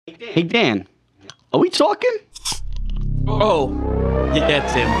Hey, Dan, are we talking? Oh, yeah,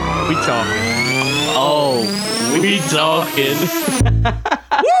 Tim. We talking. Oh, We talking.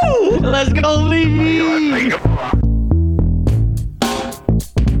 woo! Let's go, Lee!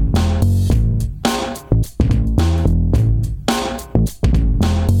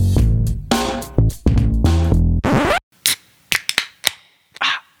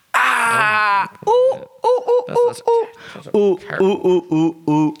 Ooh.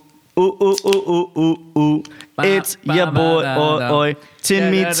 It's your boy,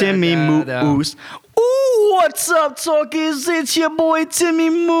 Timmy Moose. Ooh, what's up, talkies? It's your boy, Timmy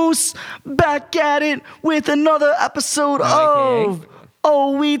Moose, back at it with another episode of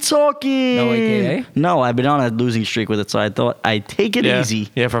Oh We Talking. No AKA? No, I've been on a losing streak with it, so I thought I'd take it easy.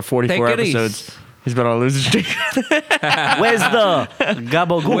 Yeah, for 44 Take it easy. episodes. He's been on a losing streak. Where's the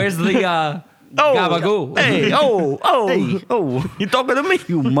gabagool? Where's the gabagoo? Hey, hey, You talking to me?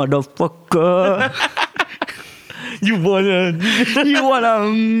 you motherfucker. You wanna?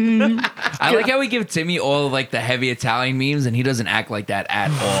 I like how we give Timmy all of, like, the heavy Italian memes, and he doesn't act like that at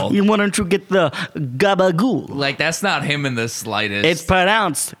all. You want to get the gabagool? Like, that's not him in the slightest. It's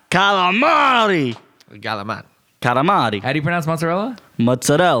pronounced calamari. Galaman. Calamari. How do you pronounce mozzarella?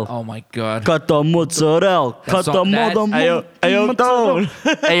 Mozzarella. Oh my god. Cut the mozzarella. Cut the song- that- mozzarella. Ayo, Tone.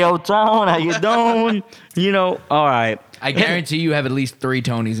 Ayo, Tone. How you doing? You know, all right. I guarantee you have at least 3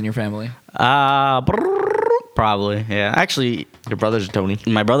 Tonys in your family. Probably. Yeah. Actually, Your brother's a Tony.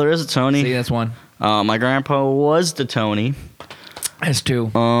 my brother is a Tony. See, that's 1. My grandpa was the Tony. That's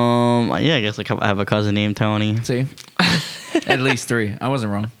 2. Yeah, I guess I have a cousin named Tony. See? At least 3. I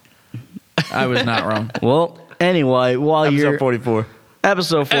wasn't wrong. I was not wrong. Well, anyway, while Episode you're 44.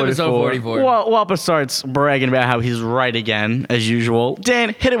 Episode 44. Episode 44. Wappa starts bragging about how he's right again, as usual.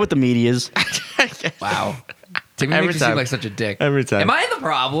 Dan, hit it with the medias. Wow. Timmy Every makes you seem time. like such a dick. Every time. Am I the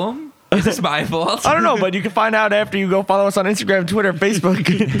problem? Is this my fault? I don't know, but you can find out after you go follow us on Instagram, Twitter, Facebook,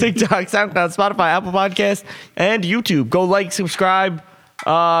 TikTok, SoundCloud, Spotify, Apple Podcasts, and YouTube. Go like, subscribe,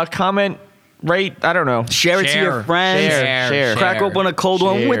 comment, rate. I don't know. Share it to your friends. Share. Crack open a cold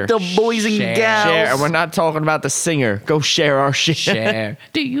one with the boys and Share. gals. Share. And we're not talking about the singer. Go share our shit. Share.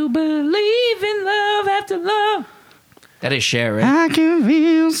 Do you believe in love after love? That is Cher, right? I can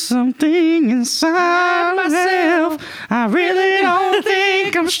feel something inside myself. I really don't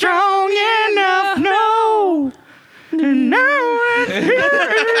think I'm strong enough. No.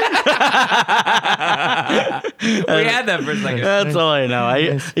 We had that for a second. That's all I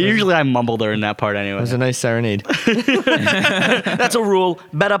know. Usually I mumble during that part anyway. It was a nice serenade. That's a rule.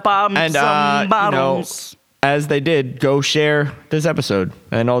 Better bomb And, some bottles. As they did, go share this episode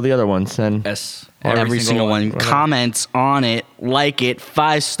and all the other ones. And Yes. Every single one. Comments on it, like it,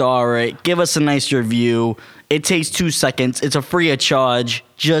 5-star it, give us a nice review. It takes 2 seconds. It's a free of charge.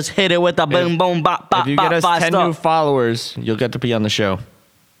 Just hit it with a boom, boom, bop, bop, if you bop, get us 10 5-star. new followers, you'll get to be on the show.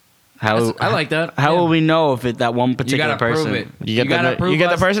 How, I like that. How Yeah. will we know if that one You particular gotta person? prove it. You get, the, prove you get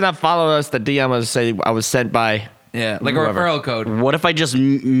the us. person that followed us, the DM us, say I was sent by. Yeah, like Whoever. a referral code. What if I just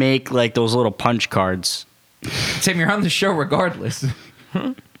make like those little punch cards? Tim, you're on the show regardless.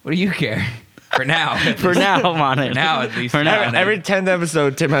 What do you care? For now. For now, I'm on it. For now, at least. For now. Every 10th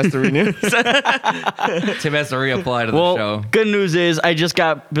episode, Tim has to renew. Tim has to reapply to the Well, show. good news is I just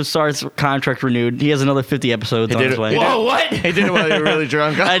got Bassard's contract renewed. He has another 50 episodes He on did his it. way. Whoa, what? He did it while you were really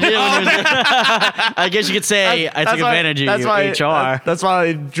drunk. I did. I guess you could say I took advantage of you, HR. That's why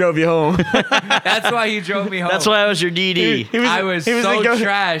I drove you home. That's why he drove me home. That's why I was your DD. I was so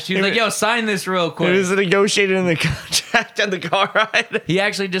trashed. He was like, yo, sign this real He quick. was negotiating the contract and the car ride. He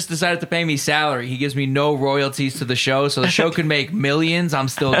actually just decided to pay me salary. He gives me no royalties to the show, so the show could make millions. I'm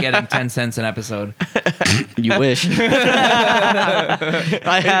still getting 10 cents an episode. You wish.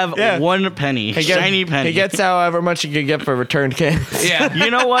 I have 1 penny, shiny penny. He gets however much he can get for returned cans. Yeah. You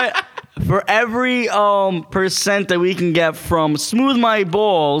know what? For every percent that we can get from Smooth My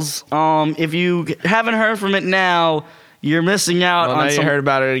Balls, if you haven't heard from it now, you're missing out Well, on now you some. heard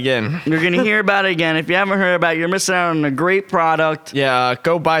about it again. You're gonna hear about it again. If you haven't heard about it, you're missing out on a great product. Yeah,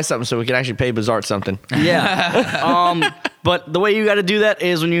 go buy something so we can actually pay Bizarre something. Yeah. But the way you got to do that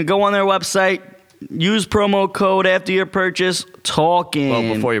is when you go on their website, use promo code after your purchase, talking.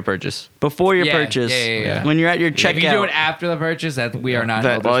 Well, before you purchase. Before your Yeah, purchase. yeah. When you're at your If you do checkout. it after the purchase, that we are not.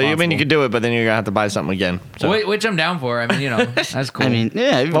 held Well, you mean you responsible. could do it, but then you're going to have to buy something again. So. Which I'm down for. I mean, that's cool. I mean,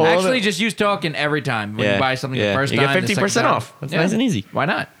 yeah. Well, Actually, just use token every time when you buy something the first you time. get the 50% second time. off. That's nice and easy. Why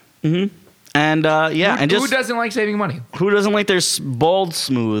not? and Who just doesn't like saving money? who doesn't like their bald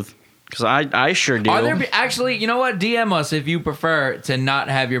smooth? Because I sure do. Are there actually? You know what? DM us if you prefer to not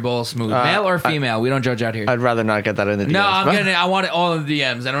have your balls smooth, male or female. We don't judge out here. I'd rather not get that in the DMs. No, I'm but- getting it. I want it all in the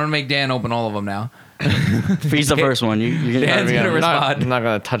DMs. I don't want to make Dan open all of them now. He's the first one. You're Dan's gonna, gonna respond. I'm not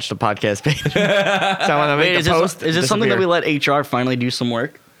going to touch the podcast page. So when I make Wait, the post, is this something that disappear. we let HR finally do some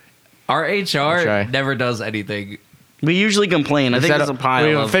work? Our HR try. never does anything. We usually complain. I think Set it's a up- pile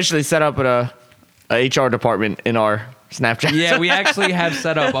we of... officially set up a HR department in our Snapchat. Yeah, we actually have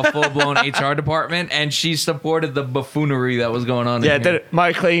set up a full-blown HR department, and she supported the buffoonery that was going on. Yeah, in here.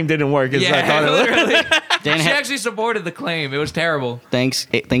 my claim didn't work. As I Yeah, thought it would. literally. Dan She ha- actually supported the claim. It was terrible. Thanks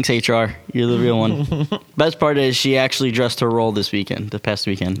HR. You're the real one. Best part is she actually dressed her role this past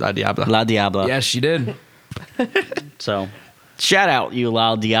weekend. La Diabla. La Diabla. Yes, she did. So, shout out, you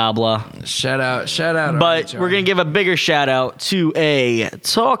La Diabla. Shout out. But we're going to give a bigger shout out to a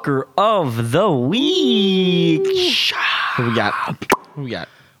talker of the week. Who we got?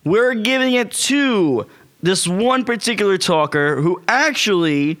 We're giving it to this one particular talker who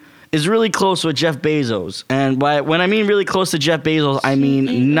actually is really close with Jeff Bezos. And when I mean really close to Jeff Bezos, I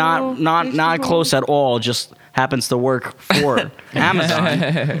mean not close at all, just happens to work for Amazon.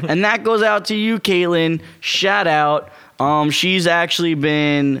 And that goes out to you, Caitlin. Shout out. She actually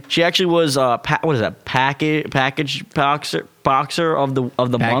was package boxer of the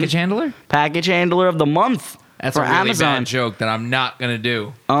month. Package handler? Package handler of the month. That's for a really Amazon. bad joke that I'm not gonna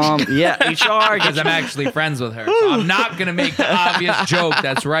do Yeah, HR because I'm actually friends with her. So I'm not gonna make the obvious joke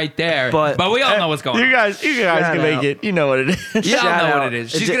that's right there. But we all know what's going on. You guys Shout can make out. it. You know what it is. You all shout know out. what it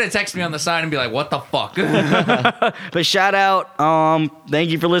is. She's It's- gonna text me on the side and be like, "What the fuck?" But shout out, thank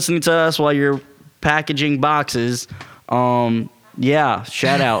you for listening to us while you're packaging boxes. Yeah,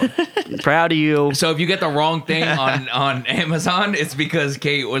 shout out. Proud of you. So if you get the wrong thing on Amazon, it's because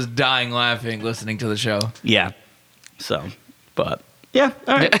Kate was dying laughing listening to the show. Yeah. So, but yeah,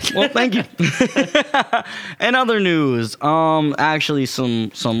 all right. Well, thank you. And other news, actually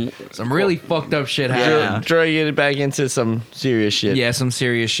some really fucked up shit happened. Try to get it back into some serious shit. Yeah, some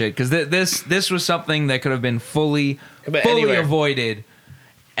serious shit. Because this was something that could have been fully anywhere. avoided.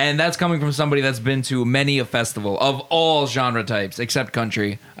 And that's coming from somebody that's been to many a festival of all genre types, except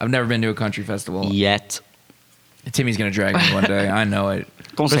country. I've never been to a country festival. yet. Timmy's going to drag me one day. I know it.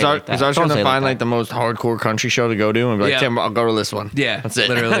 Don't say Because I it like that. was Don't trying say to it find that. like the most hardcore country show to go to and be like, Yeah. Tim, I'll go to this one. Yeah, That's it.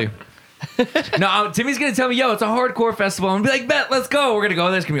 literally. No, Timmy's going to tell me, yo, it's a hardcore festival. I'm going to be like, bet, let's go. We're going to go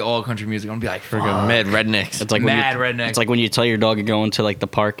there. It's going to be all country music. I'm going to be like, Freaking fuck. mad rednecks. It's like Mad when redneck. It's like when you tell your dog you're going to like the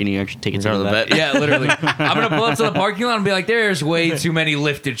park and you actually take it to Go the vet. Yeah, literally. I'm going to pull up to the parking lot and be like, there's way too many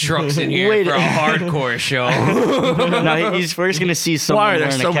lifted trucks in here Wait. for a hardcore show. No, he's first gonna see someone Why are there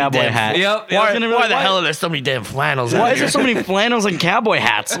wearing so a many cowboy damn- hat. Yep. Why, gonna be Why like, the hell are there so many damn flannels? Why out is there here? so many flannels and cowboy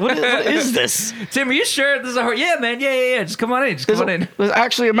hats? What is this? Tim, are you sure this is a hard? Yeah, man. Yeah. Just come on in. Just come on in. There's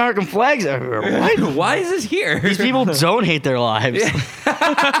actually American flags everywhere. What? Why is this here? These people don't hate their lives.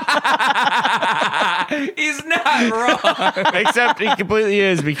 He's not wrong. Except he completely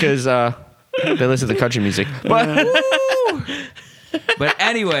is because they listen to country music. But But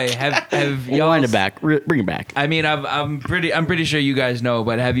anyway, have y'all Wind it back. Bring it back. I mean, I'm pretty sure you guys know,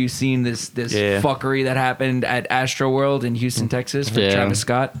 but have you seen this Yeah. fuckery that happened at Astro World in Houston, Texas, for Yeah. Travis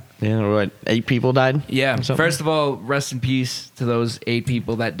Scott? yeah, what? 8 people died. Yeah. Or something? First of all, rest in peace to those 8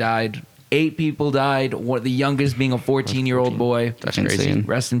 people that died. 8 people died. The youngest being a 14-year-old boy. That's Insane. crazy.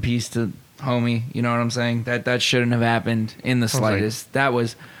 Rest in peace to homie. You know what I'm saying? That shouldn't have happened in the slightest. That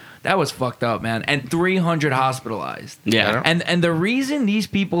was fucked up, man. And 300 hospitalized. Yeah. And the reason these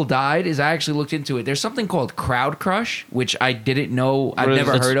people died is I actually looked into it. There's something called crowd crush, which I didn't know. I've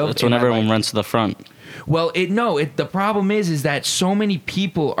never heard of. It's when in my everyone life. runs to the front. Well, the problem is that so many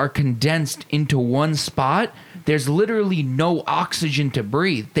people are condensed into one spot. There's literally no oxygen to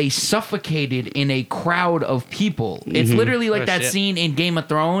breathe. They suffocated in a crowd of people. It's literally like that shit. scene in Game of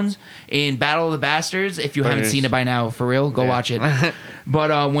Thrones in Battle of the Bastards. If you haven't Yes. seen it by now, for real, go watch it.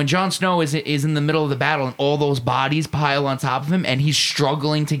 But when Jon Snow is in the middle of the battle and all those bodies pile on top of him and he's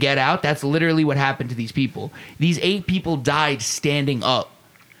struggling to get out, that's literally what happened to these people. These 8 people died standing up.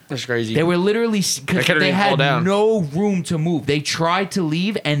 That's crazy. They were literally because couldn't they even fall had down. no room to move. They tried to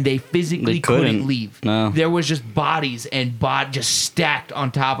leave and they physically They couldn't couldn't. leave. No. There was just bodies and just stacked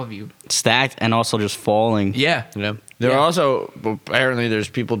on top of you. Stacked and also just falling. Yeah. Yeah. There Yeah. are also apparently there's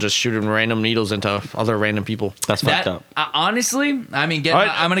people just shooting random needles into other random people. That's fucked up. Honestly, I mean, All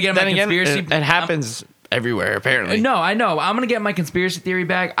right, I'm gonna get my then again, conspiracy. It happens everywhere apparently. No, I know. I'm gonna get my conspiracy theory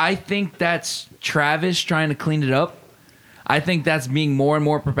back. I think that's Travis trying to clean it up. I think that's being more and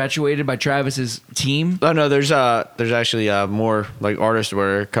more perpetuated by Travis's team. Oh no, there's actually more like artists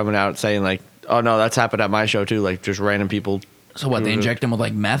were coming out saying like, oh no, that's happened at my show too. Like just random people So what? They inject him with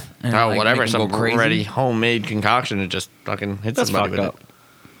like meth? And, Oh, like, whatever. make him Some go crazy? ready homemade concoction and just fucking hit That's somebody fucked with up. it.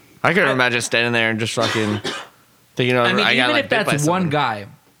 I couldn't imagine standing there and just fucking thinking, I mean, I got even like if bit by that's one something. guy,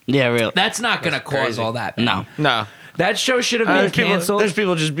 Yeah, real. that's not going to cause crazy. all that. No. No. That show should have been canceled. There's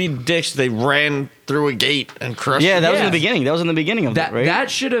people just being dicks. They ran through a gate and crushed. Yeah, that was in Yeah. the beginning. That was in the beginning of That it, right?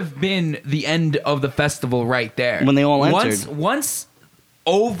 that should have been the end of the festival right there. When they all entered. Once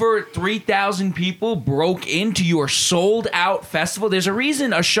over 3,000 people broke into your sold out festival. There's a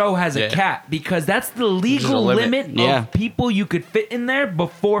reason a show has a Yeah. cap, because that's the legal limit. limit Yeah. of people you could fit in there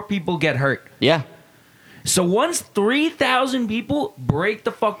before people get hurt. Yeah. So once 3,000 people break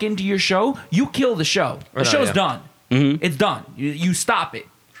the fuck into your show, you kill the show. The Right, show's yeah. done. Mm-hmm. It's done. You stop it.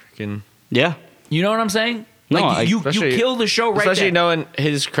 Freaking- Yeah. You know what I'm saying? No, Like you especially- kill the show right Especially there. knowing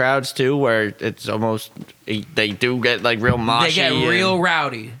his crowds too, where it's almost they do get like real moshy. They get and- real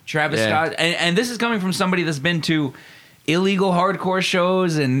rowdy. Travis Yeah. Scott, and this is coming from somebody that's been to illegal hardcore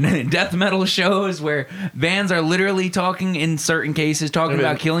shows and death metal shows where bands are literally talking, in certain cases, talking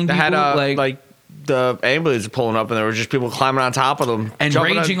about killing They people. had like the ambulance pulling up and there were just people climbing on top of them And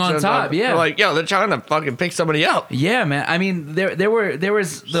jumping raging on top, yeah. They're like, yo, they're trying to fucking pick somebody up. yeah, man. I mean, there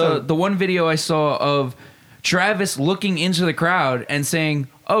was the one video I saw of Travis looking into the crowd and saying,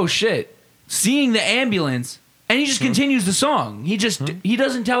 "Oh shit," seeing the ambulance, and he just continues the song. He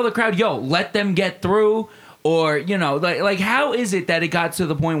doesn't tell the crowd, "Yo, let them get through." Or, you know, like how is it that it got to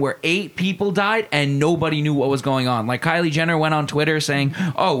the point where 8 people died and nobody knew what was going on? Like Kylie Jenner went on Twitter saying,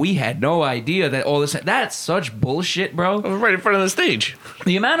 "Oh, we had no idea that all this." That's such bullshit, bro. I was right in front of the stage.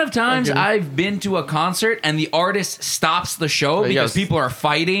 The amount of times Fucking- I've been to a concert and the artist stops the show because Yes. people are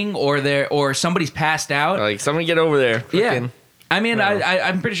fighting or somebody's passed out. Like, somebody get over there. Yeah. Fucking- I mean,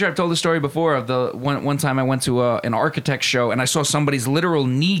 I'm pretty sure I've told the story before of the one time I went to an architect show and I saw somebody's literal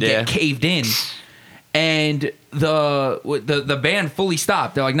knee Yeah. get caved in, and the band fully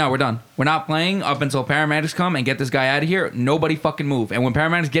stopped. They're like, "No, we're done. We're not playing up until paramedics come and get this guy out of here. Nobody fucking move. And when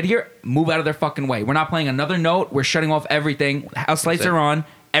paramedics get here, move out of their fucking way. We're not playing another note. We're shutting off everything. House lights are on.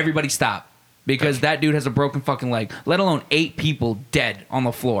 Everybody stop, because that dude has a broken fucking leg. Let alone 8 people dead on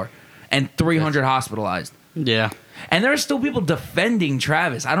the floor and 300 hospitalized." Yeah. And there are still people defending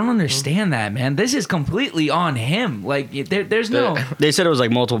Travis. I don't understand that, man. This is completely on him. Like, there's no... They said it was like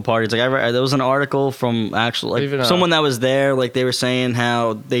multiple parties. Like there was an article from actual Even, someone that was there. Like they were saying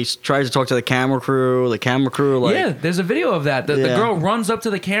how they tried to talk to the camera crew. The camera crew, like Yeah, there's a video of that. The Yeah. girl runs up to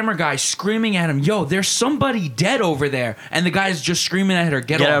the camera guy screaming at him, "Yo, there's somebody dead over there." And the guy's just screaming at her,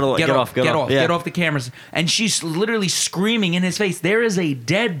 get off, yeah. get off the cameras. And she's literally screaming in his face, "There is a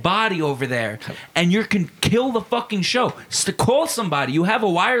dead body over there. And you can kill the fucking show. Call somebody. You have a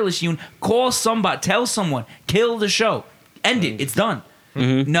wireless unit. Call somebody. Tell someone. Kill the show. End it. It's done."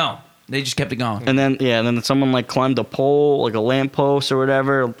 No. They just kept it going. And then someone like climbed a pole, like a lamppost or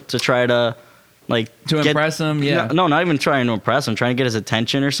whatever, to try to like To impress him, yeah. No, not even trying to impress him, trying to get his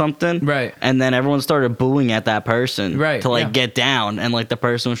attention or something. Right. And then everyone started booing at that person. Right, To like yeah. get down, and like the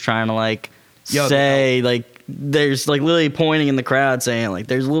person was trying to like Yo, say like there's like literally pointing in the crowd saying like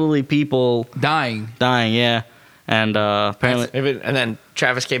there's literally people Dying. dying. Yeah. And apparently. And then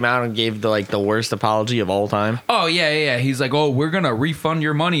Travis came out and gave the worst apology of all time. Oh, yeah. He's like, "Oh, we're going to refund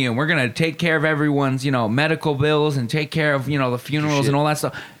your money and we're going to take care of everyone's, medical bills and take care of, the funerals and all that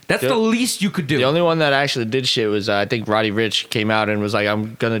stuff." That's the least you could do. The only one that actually did shit was I think Roddy Ricch came out and was like,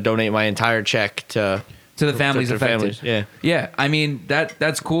 "I'm gonna donate my entire check to the families the affected. families." Yeah. Yeah. I mean,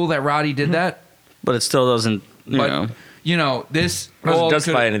 that's cool that Roddy did that. But it still doesn't, But, this Doesn't all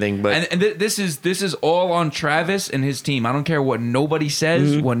justify could- anything, but- and this is all on Travis and his team. I don't care what nobody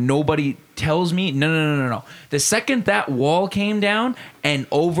says, what nobody tells me. No. The second that wall came down and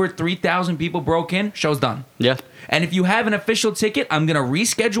over 3,000 people broke in, show's done. Yeah. And if you have an official ticket, I'm going to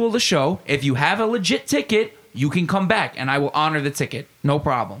reschedule the show. If you have a legit ticket, you can come back and I will honor the ticket. No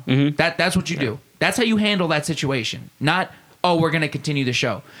problem. That's what you do. That's how you handle that situation. Not, "Oh, we're going to continue the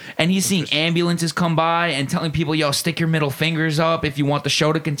show." And he's seeing ambulances come by and telling people, "Yo, stick your middle fingers up if you want the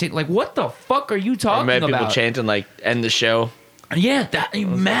show to continue." Like, what the fuck are you I talking mad people about? chanting like "end the show." Yeah,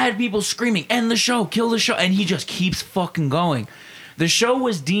 mad people screaming, "End the show, kill the show," and he just keeps fucking going. The show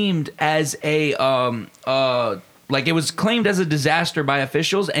was deemed as a like it was claimed as a disaster by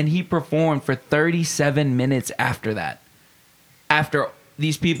officials, and he performed for 37 minutes after that. After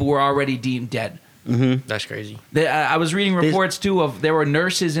these people were already deemed dead. That's crazy. I was reading reports too of there were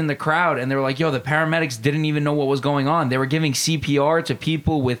nurses in the crowd and they were like, "Yo, the paramedics didn't even know what was going on. They were giving CPR to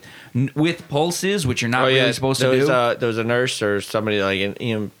people with pulses, which you're not really supposed to do." There was a nurse or somebody like an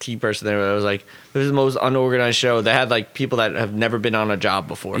EMT person there that was like, "This is the most unorganized show." They had like people that have never been on a job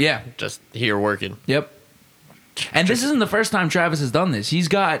before. Yeah. just here working. Yep. And this isn't the first time Travis has done this. He's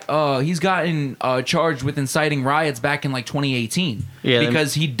gotten charged with inciting riots back in like 2018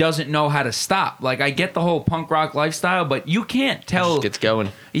 because he doesn't know how to stop. Like, I get the whole punk rock lifestyle, but you can't tell. It just gets going.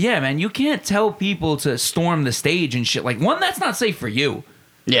 Yeah, man, you can't tell people to storm the stage and shit. Like, one, that's not safe for you.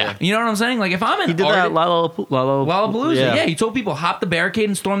 Yeah. You know what I'm saying? Like, if I'm an He did that at Lollapalooza. Yeah, he told people hop the barricade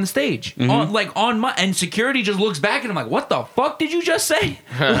and storm the stage. Mm-hmm. And security just looks back at him like, "What the fuck did you just say?"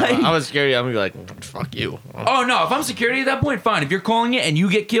 Like, I was security. I'm gonna be like, "Fuck you." Oh no! If I'm security at that point, fine. If you're calling it and you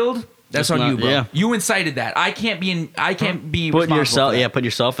get killed, that's Just on not- you, bro. yeah. You incited that. I can't be Put responsible yourself, for that. put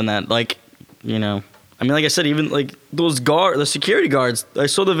yourself in that. Like, you know, I mean, like I said, even like the security guards. I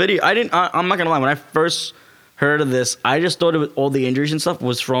saw the video. I'm not gonna lie. When I first heard of this, I just thought all the injuries and stuff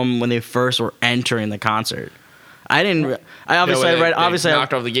was from when they first were entering the concert. I didn't. I obviously Yeah, read. they Obviously,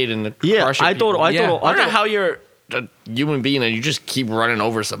 knocked off the gate and yeah. crushing I people. thought. I Yeah. thought. I don't know how you're a human being and you just keep running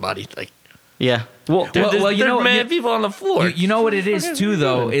over somebody. Like, Yeah. Well, Well, you know, mad people on the floor. You know what it is too,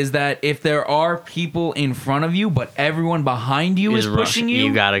 though, is that if there are people in front of you, but everyone behind you is pushing you,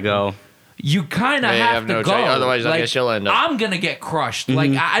 You gotta go. you kind of Yeah, you have have to no go. choice. Otherwise, I guess you'll end up- I'm gonna get crushed.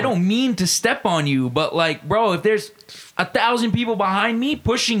 Like, I don't mean to step on you, but like, bro, if there's 1,000 people behind me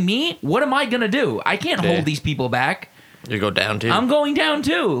pushing me, what am I gonna do? I can't hold these people back. You go down too. I'm going down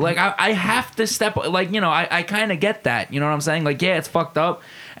too. Like, I have to step. Like, you know, I kind of get that. You know what I'm saying? Like, yeah, it's fucked up.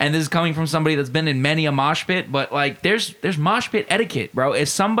 And this is coming from somebody that's been in many a mosh pit. But like, there's mosh pit etiquette, bro. If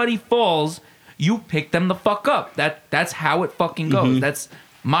somebody falls, you pick them the fuck up. That's how it fucking goes. That's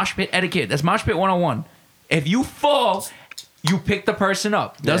mosh pit etiquette. That's mosh pit 101. If you fall, you pick the person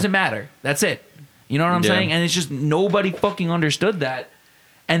up. Doesn't matter. That's it. You know what I'm saying? And it's just nobody fucking understood that.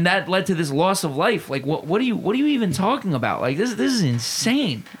 And that led to this loss of life. Like, what are you even talking about? Like, this is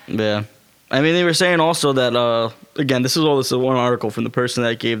insane. Yeah. I mean, they were saying also that again, this is one article from the person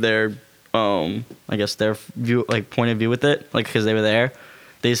that gave their I guess their view, like, point of view with it, like, because they were there.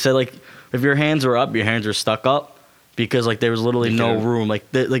 They said, like, if your hands are up, your hands are stuck up because, like, there was literally no room. Like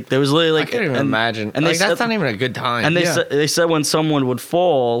there was literally, like, I can't even imagine. And Like, they that's said, not even a good time. and they said when someone would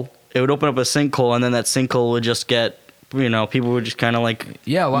fall, it would open up a sinkhole, and then that sinkhole would just get, you know, people would just kind of like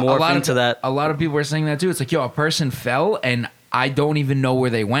morph into that. A lot of people were saying that too. It's like, yo, a person fell and I don't even know where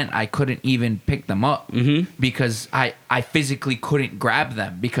they went. I couldn't even pick them up because I physically couldn't grab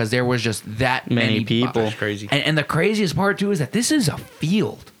them because there was just that many people. That's crazy. And the craziest part too is that this is a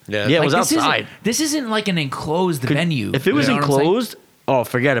field. Yeah, Yeah, it was this outside. This isn't like an enclosed venue. If it was You know what I'm saying? enclosed, oh,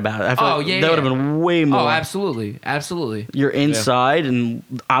 forget about it. I feel like that would have been way more. Oh, absolutely, absolutely. You're inside, and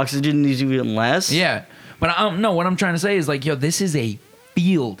oxygen is even less. Yeah, but no, what I'm trying to say is like, yo, this is a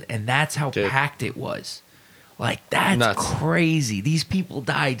field, and that's how Dude. packed it was. Like, that's Nuts. crazy. These people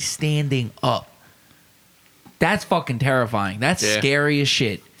died standing up. That's fucking terrifying. That's scary as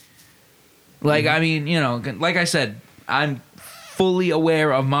shit. Like, I mean, you know, like I said, I'm fully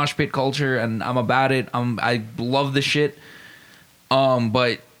aware of mosh pit culture, and I'm about it. I love the shit.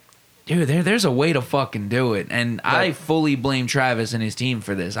 But dude, there's a way to fucking do it, and I fully blame Travis and his team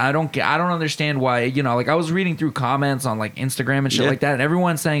for this. I don't understand why. You know, like, I was reading through comments on like Instagram and shit like that, and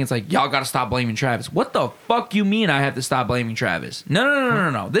everyone's saying it's like, y'all got to stop blaming Travis. What the fuck you mean I have to stop blaming Travis?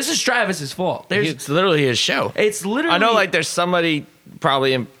 No. This is Travis's fault. It's literally his show. It's literally. I know, like, there's somebody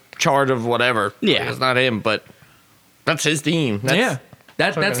probably in charge of whatever. Yeah. It's not him, but that's his team.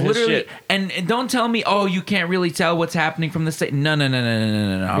 That's, That's his literally, shit. and don't tell me, oh, you can't really tell what's happening from the state. No. He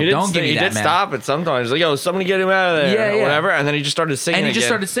did, Don't give me he that, did man. stop it sometimes. Like, yo, somebody get him out of there. Yeah, or yeah. whatever. And then he just started singing And he just again.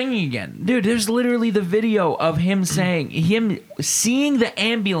 started singing again. Dude, there's literally the video of him seeing the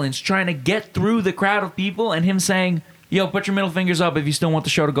ambulance trying to get through the crowd of people and him saying, yo, put your middle fingers up if you still want the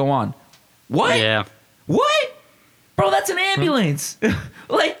show to go on. What? Yeah. What? Bro, that's an ambulance.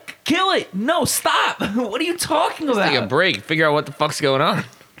 Like, kill it. No, stop. What are you talking about? Take a break. Figure out what the fuck's going on.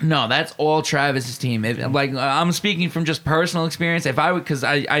 No, that's all Travis's team. I'm speaking from just personal experience. If I would, because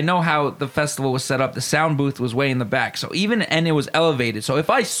I know how the festival was set up. The sound booth was way in the back, and it was elevated. So if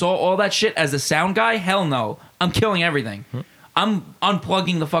I saw all that shit as a sound guy, hell no, I'm killing everything. I'm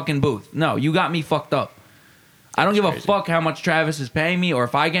unplugging the fucking booth. No, you got me fucked up. I don't give a fuck how much Travis is paying me, or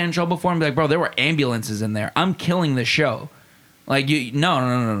if I get in trouble for him. Be like, bro, there were ambulances in there. I'm killing the show. Like,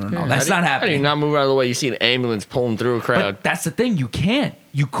 no. That's not How do happening. you not move out of the way? You see an ambulance pulling through a crowd. But that's the thing. You can't.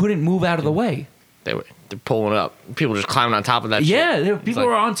 You couldn't move out of the way. They're pulling up. People just climbing on top of that Yeah, shit. people like-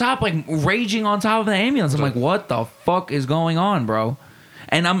 were on top, like raging on top of the ambulance. I'm like, what the fuck is going on, bro?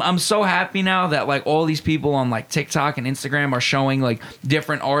 And I'm so happy now that like all these people on like TikTok and Instagram are showing like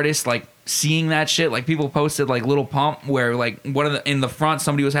different artists like seeing that shit. Like, people posted like Little Pump where like in the front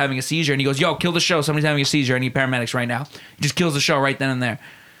somebody was having a seizure and he goes, yo, kill the show, somebody's having a seizure, I need paramedics right now. He just kills the show right then and there.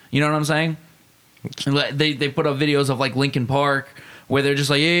 You know what I'm saying? They put up videos of like Linkin Park where they're just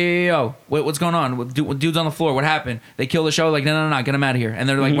like, yo, what's going on? Dude's on the floor. What happened? They kill the show. Like, no, get him out of here. And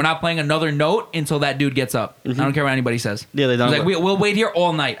they're like, we're not playing another note until that dude gets up. I don't care what anybody says. Yeah, they don't. He's like, we'll wait here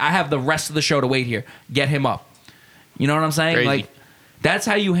all night. I have the rest of the show to wait here. Get him up. You know what I'm saying? Crazy. Like, that's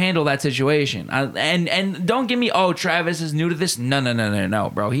how you handle that situation. And don't give me, Travis is new to this.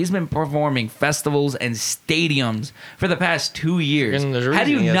 No, bro. He's been performing festivals and stadiums for the past 2 years. How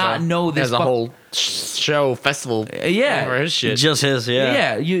do you not know this? Has a whole show festival. Yeah, for his shit. Just his,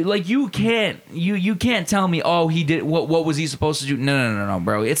 yeah. Yeah, you can't tell me, he did what was he supposed to do? No,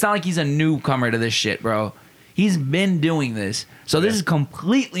 bro. It's not like he's a newcomer to this shit, bro. He's been doing this. So this is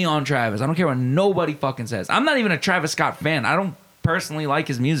completely on Travis. I don't care what nobody fucking says. I'm not even a Travis Scott fan. I don't personally like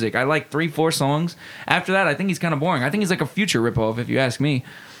his music. I like 3-4 songs. After that, I think he's kind of boring. I think he's like a Future ripoff, if you ask me.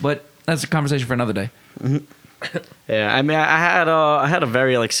 But that's a conversation for another day. Yeah, I mean, I had a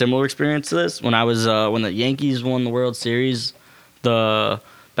very like similar experience to this when I was when the Yankees won the World Series,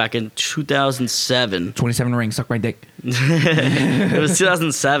 back in 2007. 27 rings, suck my dick. It was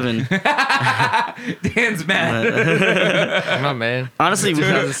 2007. Dan's mad. I'm not mad. Honestly, as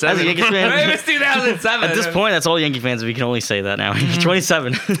a Yankees fan, It was 2007. at this point, that's all Yankee fans. We can only say that now.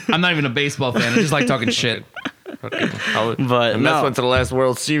 27. I'm not even a baseball fan. I just like talking shit. But and no. Mets went to the last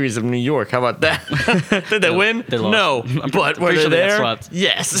World Series of New York. How about that? Did they win? They lost. No, but were pretty they sure they got there? swept.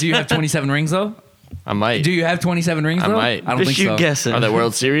 Yes. Do you have 27 rings, though? I might. Do you have 27 rings, I though? might. I don't Just think you so. guessing. Are they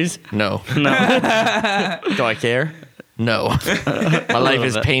World Series? No. No. Do I care? No. My life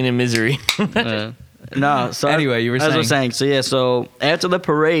is bit. pain and misery. No. So Anyway, you were as I saying. was saying. So yeah. So after the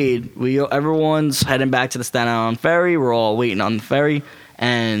parade, everyone's heading back to the Staten Island ferry. We're all waiting on the ferry,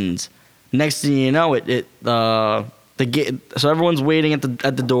 and next thing you know, the gate. So everyone's waiting at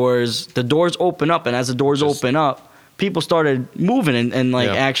the doors. The doors open up, and as the doors open up, people started moving and like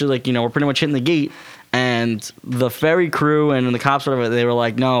actually like we're pretty much hitting the gate. And the ferry crew and the cops, whatever, they were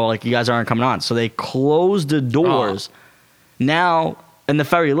like, no, like you guys aren't coming on. So they closed the doors. Now, and the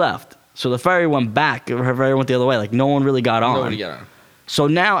ferry left. So the ferry went back. The ferry went the other way. Like no one really got on. Nobody got on. So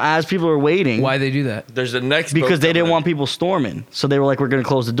now, as people are waiting, Why they do that? There's the next because boat they didn't coming want people storming. So they were like, we're going to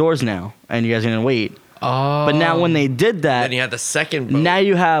close the doors now, and you guys are going to wait. Oh. But now when they did in. that, Then you had the second boat. now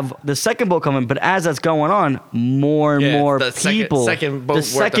you have the second boat coming. But as that's going on, more and Yeah, more the people, second boat the worth of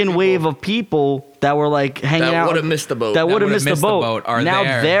second people wave of people that were like hanging that out, would have missed the boat. that would have would've missed the boat, are now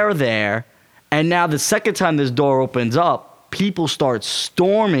there. they're there, and now the second time this door opens up, people start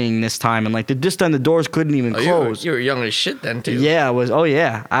storming this time, and like this time the doors couldn't even close. You were young as shit then too. Yeah, I was. Oh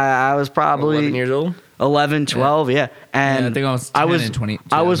yeah, I was probably 11 years old. 11, 12, yeah. And Yeah, I think I was 10 and 20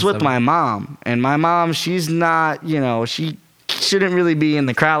 I was with 2007. my mom, and my mom, she's not, she shouldn't really be in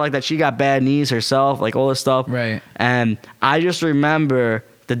the crowd like that. She got bad knees herself, like all this stuff. Right. And I just remember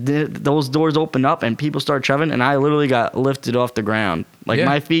those doors opened up and people started shoving, and I literally got lifted off the ground. Like Yeah.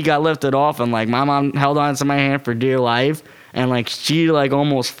 my feet got lifted off, and like my mom held on to my hand for dear life, and like she like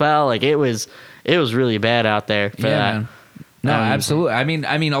almost fell. Like it was really bad out there for that. Man. No, absolutely. I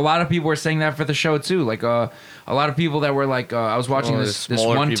mean, a lot of people were saying that for the show too. Like, a lot of people that were like, I was watching the this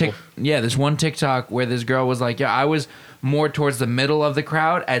smaller one people. this one TikTok where this girl was like, yeah, I was more towards the middle of the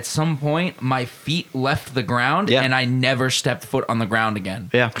crowd. At some point, my feet left the ground, Yeah. and I never stepped foot on the ground again.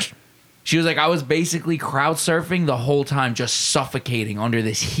 Yeah. She was like, I was basically crowd surfing the whole time, just suffocating under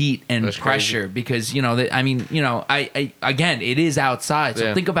this heat and That's pressure because, I again, it is outside. So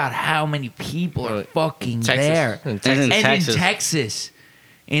Yeah. think about how many people are Right. fucking Texas. there. In Texas. And Texas. in Texas,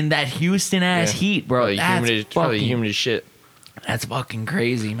 in that Houston ass Yeah. heat, bro. Probably That's probably fucking, humid as shit. that's fucking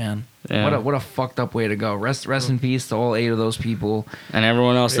crazy, man. Yeah. What a fucked up way to go. Rest in peace to all 8 of those people. And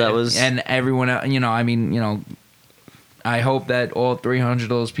everyone else that was. And everyone else, I hope that all 300 of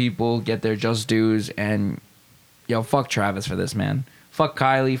those people get their just dues. And fuck Travis for this, man. Fuck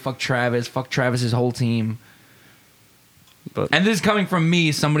Kylie. Fuck Travis's whole team. But- And this is coming from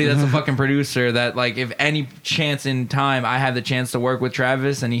me, somebody that's a fucking producer. That like, if any chance in time I have the chance to work with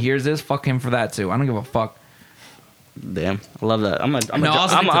Travis and he hears this, fuck him for that too. I don't give a fuck. Damn, I love that. I'm I'll stick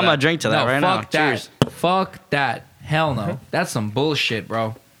to gonna that. drink to that No, right now. fuck that. Cheers. Fuck that. Hell no. That's some bullshit,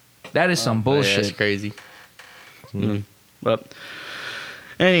 bro. That is some Yeah, bullshit. that's crazy. But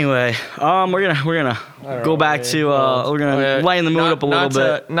anyway, we're gonna go back to we're gonna lighten the mood up a little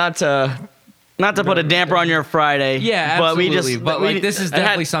bit. Not to. Not to put a damper on your Friday. Yeah, but absolutely. we just But like, this is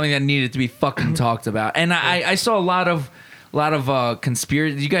definitely something that needed to be fucking talked about. And I saw a lot of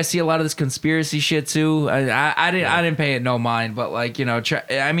conspiracy. Did you guys see a lot of this conspiracy shit too? I didn't pay it no mind. But like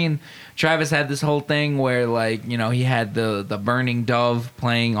Travis had this whole thing where like he had the burning dove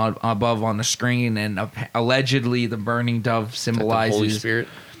playing above on the screen, and allegedly the burning dove The Holy symbolizes Spirit.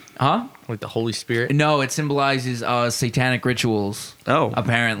 Huh? Like the Holy Spirit? No, it symbolizes satanic rituals. Oh.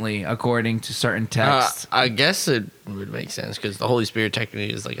 Apparently, according to certain texts. I guess it would make sense because the Holy Spirit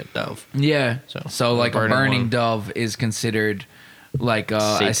technically is like a dove. Yeah. So, So like a burning burning one. dove is considered like a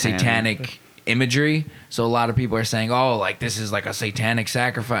Satanic. satanic imagery. So a lot of people are saying, "Oh, like this is like a satanic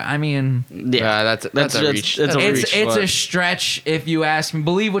sacrifice." I mean, Yeah, that's a just- reach. It's a it's reach. it's but- a stretch if you ask me.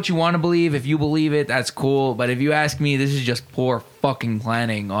 Believe what you want to believe. If you believe it, that's cool. But if you ask me, this is just poor fucking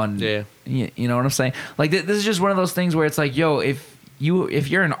planning on. Yeah. You know what I'm saying? Like this is just one of those things where it's like, yo, if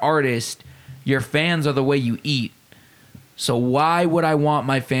you're an artist, your fans are the way you eat. So why would I want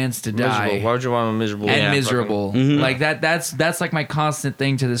my fans to die? Miserable. Why would you want them miserable? And Yeah, miserable. Like that's like my constant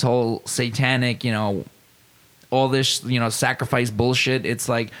thing to this whole satanic, all this, sacrifice bullshit. It's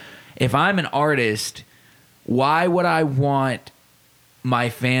like, if I'm an artist, why would I want my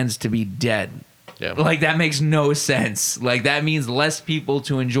fans to be dead? Yeah. Like that makes no sense. Like that means less people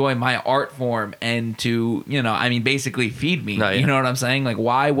to enjoy my art form and to, basically feed me. No, yeah. You know what I'm saying? Like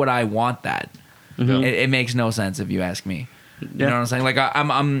why would I want that? Mhm. It makes no sense if you ask me. You Yeah. know what I'm saying? Like I'm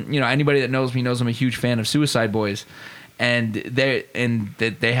anybody that knows me knows I'm a huge fan of Suicide Boys, and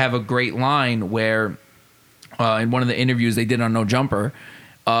they have a great line where in one of the interviews they did on No Jumper,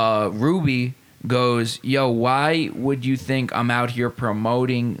 Ruby goes, "Yo, why would you think I'm out here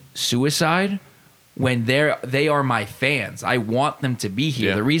promoting suicide when they are my fans? I want them to be here.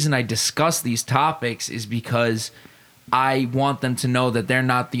 Yeah. The reason I discuss these topics is because I want them to know that they're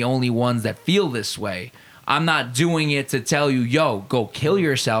not the only ones that feel this way. I'm not doing it to tell you, yo, go kill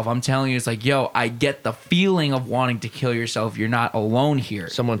yourself. I'm telling you, it's like, yo, I get the feeling of wanting to kill yourself. You're not alone here."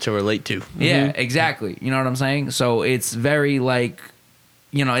 Someone to relate to. Yeah, exactly. You know what I'm saying? So it's very like,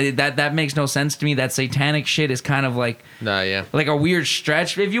 that makes no sense to me. That satanic shit is kind of like Nah, yeah. a weird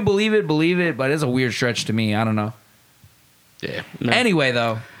stretch. If you believe it, believe it. But it's a weird stretch to me. I don't know. Yeah. No. Anyway,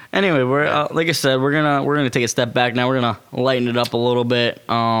 though. Anyway, we're like I said, we're gonna take a step back now. We're gonna lighten it up a little bit.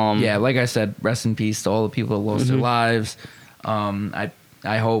 Yeah, like I said, rest in peace to all the people that lost their lives. I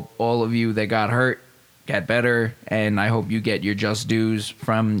hope all of you that got hurt get better, and I hope you get your just dues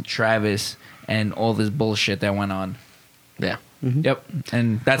from Travis and all this bullshit that went on. Yeah. Yep,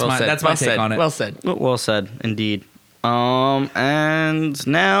 and that's Well my said. that's my Well take said. on it. Well said. Well said, indeed. And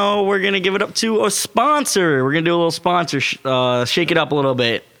now we're gonna give it up to a sponsor. We're gonna do a little sponsor, shake it up a little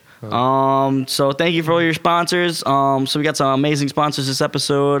bit. So thank you for all your sponsors. So we got some amazing sponsors this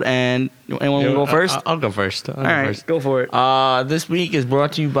episode, and anyone want to go first? I'll go first. All right, go for it. This week is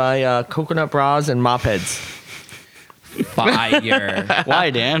brought to you by Coconut Bras and Mop Heads. Fire! Why,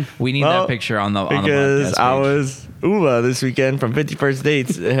 Dan? We need Well, that picture on the Because podcast I page. was Ula this weekend from 51st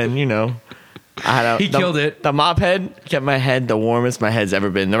Dates, and I had He killed it. The mop head kept my head the warmest my head's ever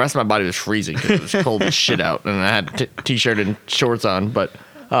been. The rest of my body was freezing because it was cold as shit out, and I had t-shirt and shorts on. But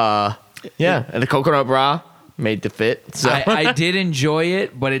yeah, and the coconut bra made to fit. So I did enjoy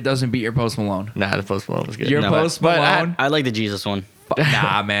it, but it doesn't beat your Post Malone. nah, the Post Malone was good. Your No, Post but Malone. I like the Jesus one.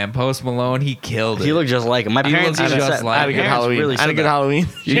 Nah, man, Post Malone, he killed it. He looked just like him. My He parents looked even just said, like I had a him. good parents Halloween. really I had a said good that. Halloween.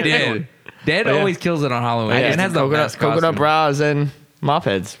 You did. Dad yeah. always kills it on Halloween. Yeah, And has the best coconut costume. bras and mop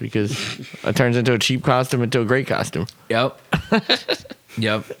heads because it turns into a cheap costume into a great costume. Yep.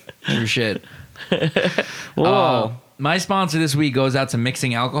 Yep. Your shit. Whoa. My sponsor this week goes out to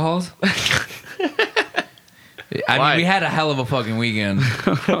Mixing Alcohols. I Why? mean, we had a hell of a fucking weekend.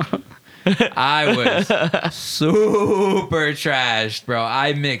 I was super trashed, bro.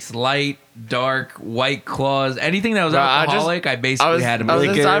 I mixed light, dark, White Claws, anything that was Bro, I alcoholic. I basically had to I was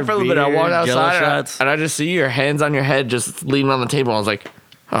mix. Liquor, inside for a little bit. I walked beer, Jello outside shots. and I just see your hands on your head just leaning on the table. I was like,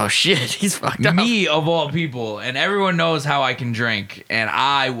 oh shit, he's fucked up. Me of all people, and everyone knows how I can drink, and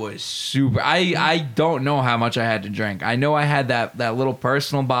I was super. I don't know how much I had to drink. I know I had that little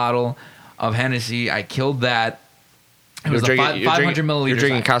personal bottle of Hennessy. I killed that. It was a 500 milliliters. You're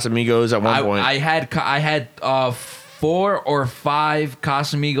drinking Casamigos at one point. I had 4 or 5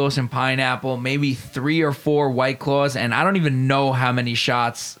 Casamigos and pineapple, maybe 3 or 4 White Claws, and I don't even know how many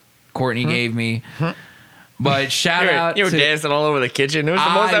shots Courtney gave me. But shout out you were to dancing all over the kitchen. It was the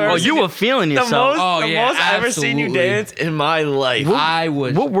most I I've ever Oh, seen you were feeling the yourself. most, Oh, the yeah, most I've ever seen you absolutely. dance in my life. I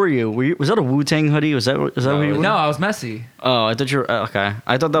was. What were you? Was that a Wu-Tang hoodie? Was that who you were? No, I was messy. Oh, I thought you were okay.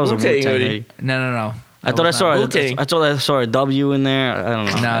 I thought that was Wu-Tang a Wu-Tang hoodie. hoodie. No. I thought I saw Wu-Tang. I saw a W in there. I don't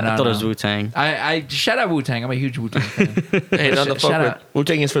know. No, I thought it was no. Wu-Tang. I shout out Wu Tang. I'm a huge Wu Tang fan. Hey, not the Shout fuck out. with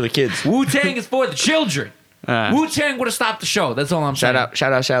Wu-Tang is for the kids. Wu Tang is for the children. Uh, Wu Tang would have stopped the show. That's all I'm saying.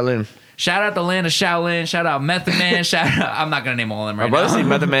 Shout out Shaolin. Shout out the land of Shaolin. Shout out Method Man. Shout out. I'm not gonna name all of them My right brother now. seen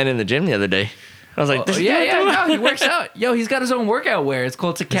Method Man in the gym the other day. I was like, this No, he works out. Yo, he's got his own workout wear. It's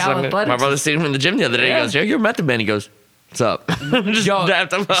called Takal Athletics. My brother seen him in the gym the other day. Yeah. He goes, "Yo, you're Method Man." He goes, What's up? Just Yo,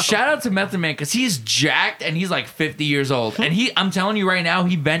 dapped him up. shout out to Method Man because he's jacked and he's like 50 years old. And I'm telling you right now,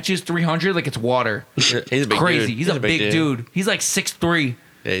 he benches 300 like it's water. He's a big Crazy. dude. He's a big dude. He's like 6'3".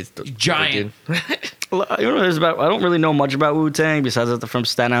 Yeah, he's Giant. big dude. You know, I don't really know much about Wu-Tang besides that they're from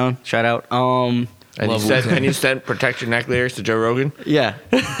Staten Island. Shout out. And Love you sent Protect Your Neck lyrics to Joe Rogan? Yeah,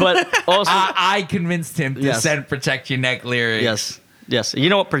 but also I convinced him to Yes. send Protect Your Neck lyrics. yes. You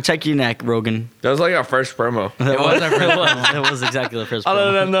know what? Protect your neck, Rogan. That was like our first promo. It was our first It was exactly the first.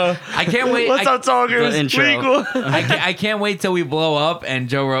 Other promo. than the I can't wait. What's up, talkers? The intro. We equal. I can't wait till we blow up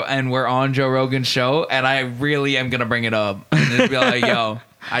and and we're on Joe Rogan's show, and I really am gonna bring it up and just be like, "Yo,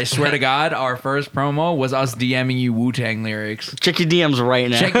 I swear to God, our first promo was us DMing you Wu-Tang lyrics. Check your DMs right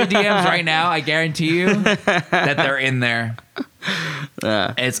now. Check your DMs right now. I guarantee you that they're in there.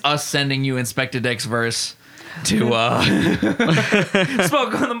 It's us sending you Inspector Deck's verse to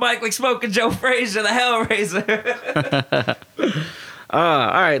smoke on the mic like smoking Joe Frazier, the Hellraiser. All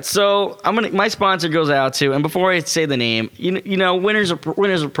right, so my sponsor goes out to, and before I say the name, you know, winter's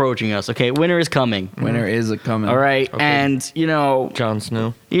approaching us. Okay, winter is coming. Winter is coming. All right, and you know Jon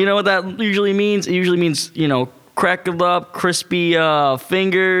Snow. You know what that usually means? It usually means, you know, crackled up, crispy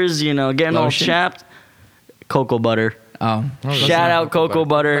fingers, you know, getting all Lotion? chapped. Cocoa butter. Oh, Shout out cocoa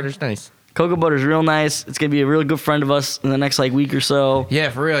butter. Butter's nice. Cocoa butter's real nice. It's going to be a real good friend of us in the next, like, week or so. yeah,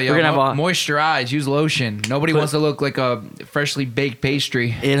 for real. Yo, We're gonna have a- moisturize. Use lotion. Nobody wants to look like a freshly baked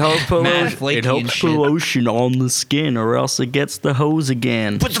pastry. It helps put Mad lotion, flaky it helps and put shit. lotion on the skin or else it gets the hose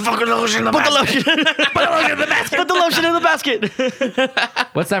again. Put the fucking lotion in the Put the basket. lotion. Put the lotion in the basket. Put the lotion in the basket.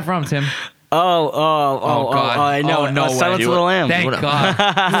 What's that from, Tim? Oh, God. I know. Oh, no way. Silence of the Lambs. Thank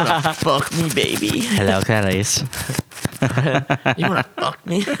God. Fuck me, baby. Hello, Clarice. You wanna fuck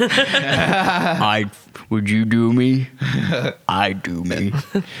me? Would you do me? I do me.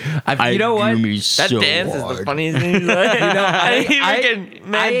 You know what? Do me That so dance hard. is the funniest thing. You know, I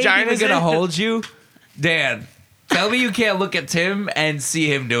ain't even gonna hold. hold you, Dan. Tell me you can't look at Tim and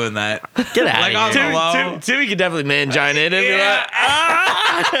see him doing that. Get out Like of on here. the low. Timmy could definitely mangina it. And be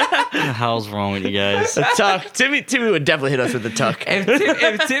like, What the hell's wrong with you guys? a tuck. Timmy would definitely hit us with the tuck.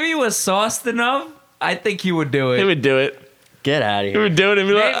 If Timmy was sauced enough, I think he would do He it. would do it. Get out of He here. would do it and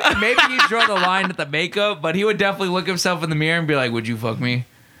be like, Maybe he'd draw the line at the makeup, but he would definitely look himself in the mirror and be like, "Would you fuck me?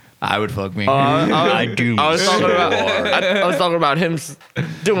 I would fuck me." I do me I was talking so about. hard. I was talking about him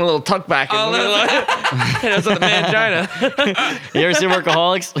doing a little tuck back and hit us with the mangina. You ever seen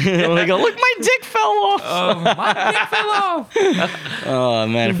Workaholics? When they go, look, my dick fell off. My dick fell off. Oh,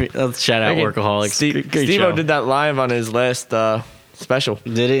 man. Let's shout out Workaholics. Great show. Steve-O did that live on his last special.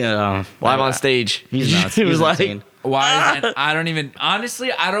 Did he? Live on stage. He's nuts. He was He's like, insane. Why? Is that? I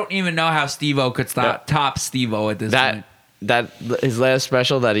don't even know how Steve-O could top Steve-O at this point. that his last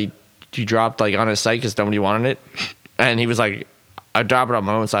special that he dropped like on his site because nobody wanted it, and he was like, "I drop it on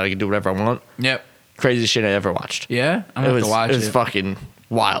my own site. I can do whatever I want." Yep. Craziest shit I ever watched. Yeah, I'm gonna have to watch It it. was fucking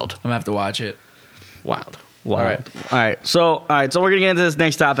wild. I'm gonna have to watch it. Wild. All right. So we're gonna get into this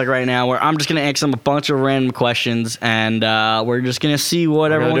next topic right now, where I'm just gonna ask them a bunch of random questions, and we're just gonna see what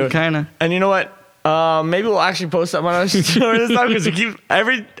We're gonna do everyone it. kind of. And you know what? Maybe we'll actually post something on our story this time because we keep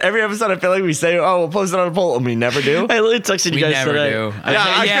every episode. I feel like we say, "Oh, we'll post it on a poll," and we never do. I literally texted you We guys never today. do.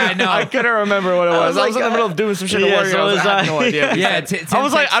 I know. I couldn't remember what it was. I was in the middle of doing some shit at yeah, work. so and I was I had I. no idea. Yeah, I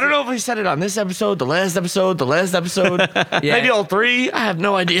was like, I don't know if we said it on this episode, the last episode, maybe all three. I have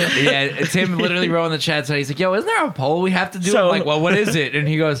no idea. Yeah, Tim literally wrote in the chat today. He's like, "Yo, isn't there a poll we have to do?" So- I'm like, "Well, what is it?" And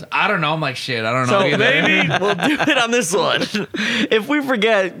he goes, "I don't know." I'm like, "Shit, I don't know." So either." maybe we'll do it on this one. If we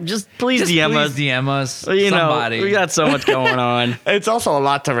forget, just please Just DM us. please DM us. You somebody. know, we got so much going on. It's also a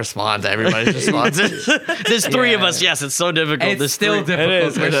lot to respond to everybody's responses. There's three of Yeah. us. Yes, it's so difficult. It's There's still three. difficult. It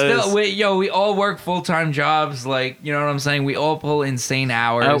is, We're it still, is. we all work full-time jobs. Like, you know what I'm saying? We all pull insane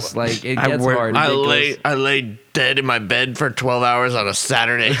hours. Like, it I gets work- hard. I lay dead in my bed for 12 hours on a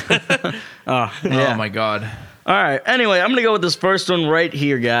Saturday. Oh, Oh yeah. my god. All right. Anyway, I'm gonna go with this first one right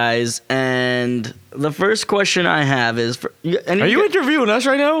here, guys. And the first question I have is: Are you interviewing us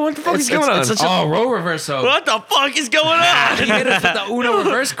right now? What the fuck is going on? it's such a- Oh, role reverso. What the fuck is going on? He hit us with the Uno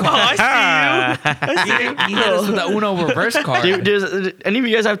reverse card. I see you. He hit us with the Uno reverse card. Do any of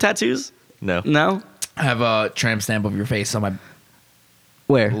you guys have tattoos? No. No. I have a tramp stamp of your face on my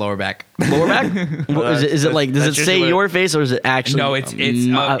Where? lower back. Lower back? What, is it like? Does it That's say usually your face or is it actually? No,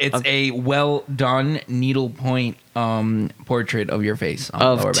 it's a well done needlepoint portrait of your face on the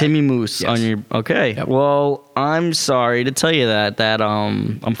lower of back. Timmy Moose Yes. on your. Okay. Yep. Well, I'm sorry to tell you that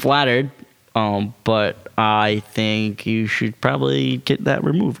I'm flattered, but I think you should probably get that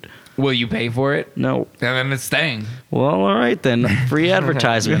removed. Will you pay for it? No. And then it's staying. Well, all right then. Free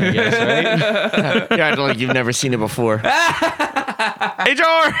advertisement, I guess, right? You act like you've never seen it before.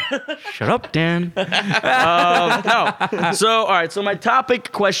 HR. Shut up, Dan. No. So, all right. So my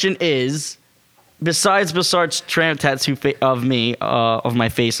topic question is, besides Bassart's tramp tattoo of me, of my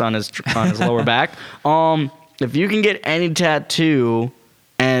face on his lower back, if you can get any tattoo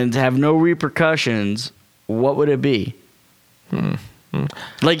and have no repercussions, what would it be?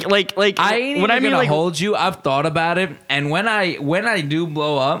 Like I ain't even when I mean gonna like hold you. I've thought about it, and when I do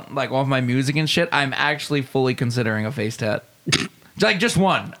blow up, like off my music and shit, I'm actually fully considering a face tat. Like just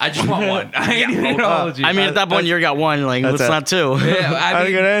one. I just want one. I ain't even gonna hold you. I mean, at that point you got one. Like that's it's it. not two. Yeah, I I had a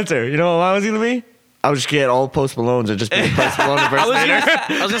mean, good answer. You know what I was gonna be? I would just get all Post Malones and just be a Post Malone impersonator.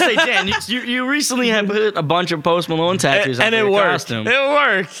 I was gonna say, Dan, you recently had put a bunch of Post Malone tattoos on and it your worked. costume. It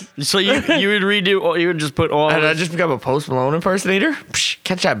worked. So you would redo, you would just put all. And of I just become a Post Malone impersonator. Psh,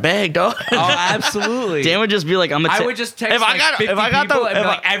 catch that bag, dog. oh, absolutely. Dan would just be like, I'm gonna. I would just text If I like got- 50 if I got people them- and be if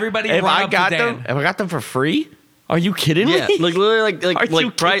like, I- everybody if run I up got to them, Dan. if I got them for free, are you kidding me? Yeah, like literally, Are you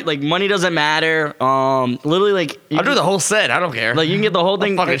like right, like money doesn't matter. Literally, like you I'll do the whole set. I don't care. Like you can get the whole I'll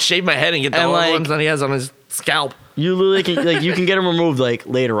thing. fucking shave my head and get the and, whole like- ones that he has on his scalp. You literally can like you can get them removed like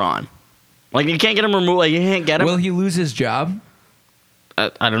later on. Like you can't get them removed. Like you can't get them. Will he lose his job?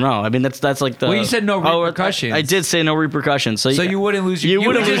 I don't know. I mean that's like the. Well, you said no repercussions. I did say no repercussions. So So you wouldn't lose your. You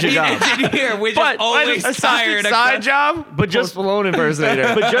wouldn't would lose your just job. be an engineer, which But is always a tired. side job, But just- Post Malone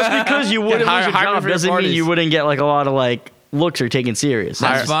impersonator. But just because you wouldn't hire- lose your hire me job for your doesn't mean parties. you wouldn't get like a lot of like looks or taken serious.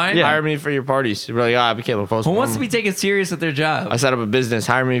 That's fine. Yeah. Hire me for your parties. You're like, I became a Post Who Malone. wants to be taken serious at their job? I set up a business.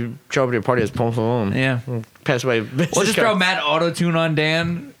 Hire me. Show up to your party as Post Malone. Yeah. Pass away. We'll just throw mad auto tune on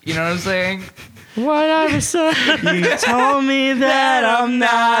Dan. You know what I'm saying? What I said. You told me that I'm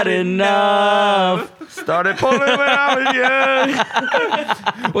not enough. Started pulling when I was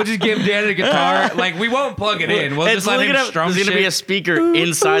young. We'll just give Dan a guitar. Like we won't plug it in. We'll just let literally him strum There's gonna be a shit. speaker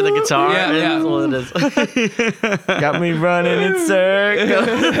inside the guitar. Yeah, and yeah. that's what it is. Got me running in circles.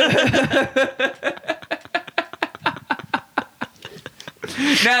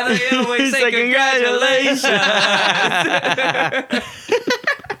 Now the Illinois say congratulations.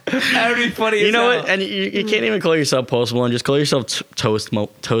 That would be funny. You as know hell. what? And you can't even call yourself Post Malone. Just call yourself Toast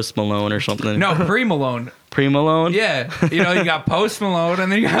Malone or something. No, Pre Malone. Pre Malone. Yeah, you know you got Post Malone and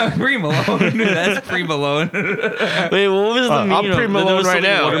then you got Pre Malone. That's Pre Malone. Wait, what was the I'm meaning? pre-Malone right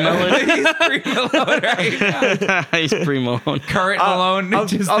now. Watermelon. He's Pre Malone right now. He's Pre Malone. Current Malone.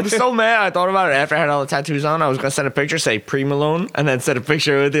 I'm so mad. I thought about it after I had all the tattoos on. I was gonna send a picture, say pre Malone, and then send a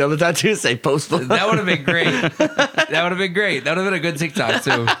picture with the other tattoos, say Post Malone. That would have been great. That would have been great. That would have been a good TikTok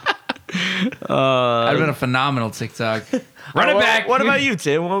too. That'd have been a phenomenal TikTok. Run it back. What about you,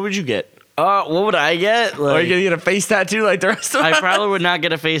 Tim? What would you get? What would I get? Are Like, you gonna get a face tattoo like the rest of I us? probably would not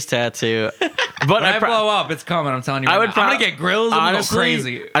get a face tattoo. But When I blow up, it's coming. I'm telling you. I Right would now. I'm gonna get grills. I'm gonna go honestly,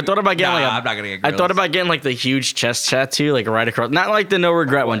 crazy. I thought about getting Nah, like I'm not gonna get I grills. thought about getting like the huge chest tattoo, like right across. Not like the no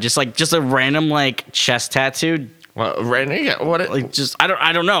regret one, just a random like chest tattoo. What? Like just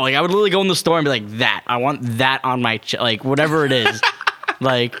I don't know. Like I would literally go in the store and be like, that I want that on my like whatever it is.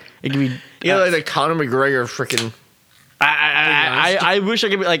 Like it could be. You know, like the Conor McGregor freaking. I wish I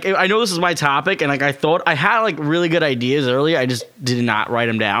could be like, I know this is my topic and like I thought I had like really good ideas earlier. I just did not write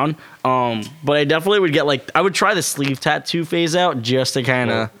them down. But I definitely would get like, I would try the sleeve tattoo phase out just to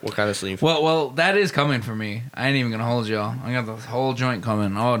kind of. What kind of sleeve? Well, that is coming for me. I ain't even gonna hold y'all. I got the whole joint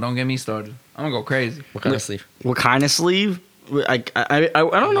coming. Oh, don't get me started. I'm gonna go crazy. What kind of sleeve? What kind of sleeve? I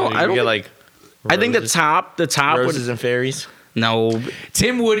don't know. I don't get think- like. I think the roses- top roses would and fairies. no.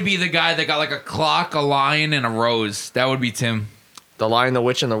 Tim would be the guy that got like a clock, a lion, and a rose. That would be Tim. The Lion, the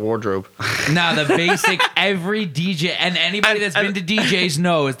Witch, and the Wardrobe. Nah, the basic every DJ and anybody that's been to DJs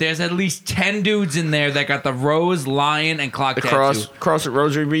knows there's at least 10 dudes in there that got the rose, lion, and clock The tattoo. cross with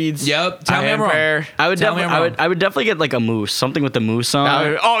rosary beads. Yep. Tell me I'm wrong. Prayer. I would Tell me definitely, I'm wrong. I would definitely get like a moose, something with the moose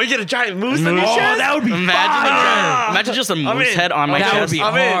on. Oh, you get a giant moose on your Moose. chest? that would be Imagine just a moose in. head on my That would chest. be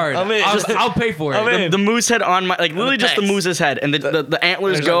I'm in. hard. I'm in. I'll pay for it. I'm in. The moose head on my like literally just the pecs. moose's head, and the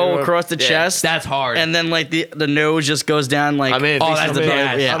antlers There's go like a- across the yeah. chest. That's hard. And then like the nose just goes down like I'm in. oh, Faces that's the the bed.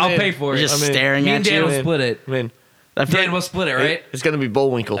 bad. Yeah. I'll I'm pay in. for it. just I'm in. staring Me at and Dan you. will split it. I'm in. I feel Dan, like we'll split it, right? It's gonna be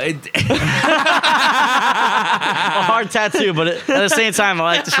Bullwinkle. a hard tattoo, but at the same time, I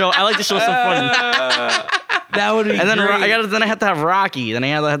like to show some fun. That would be And then great. then I have to have Rocky. Then I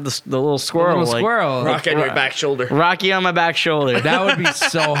have the little squirrel. little like, squirrel. Rock on your back shoulder. Rocky on my back shoulder. That would be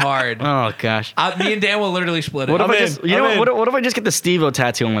so hard. Oh gosh. Me and Dan will literally split it. What if I'm I in. just you I'm know in. what if I just get the Steve-O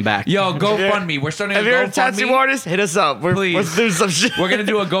tattoo on my back? Yo, GoFundMe. We're starting a If you're a tattoo GoFundMe. artist, hit us up. Please. Let's do some shit. We're gonna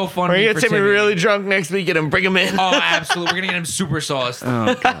do a GoFundMe. We're gonna for take me Timmy. really drunk next week and then bring him in. Oh, absolutely. We're gonna get him super sauced.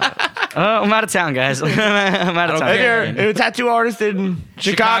 Oh god. I'm out of town, guys. I'm out of don't town. If care. you're a tattoo artist in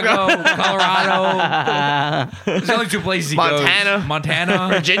Chicago, Colorado. There's only two places you Montana. go.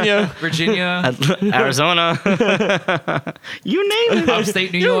 Montana. Virginia, Arizona. You name it.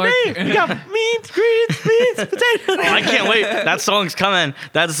 Upstate New York. you got meat, greens, beans, potatoes. I can't wait. That song's coming.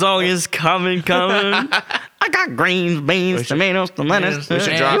 That song is coming. I got greens, beans, tomatoes, lettuce. We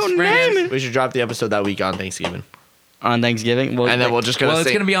should Yeah, drop. You name it. We should drop the episode that week on Thanksgiving, On Thanksgiving. Well, and then we'll just gonna Well, it's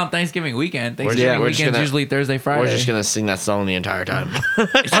sing. going to be on Thanksgiving weekend. just- Thanksgiving we're just weekend's gonna- usually Thursday, Friday. We're just gonna sing that song the entire time.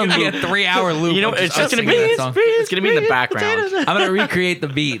 It's going to be a 3-hour loop. You know, of it's us just gonna singing be that song. it's gonna be in the background. I'm going to recreate the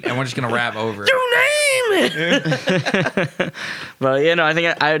beat, and we're just going to rap over it. But you know, I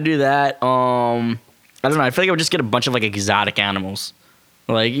think I would do that. I don't know. I feel like I would just get a bunch of like exotic animals.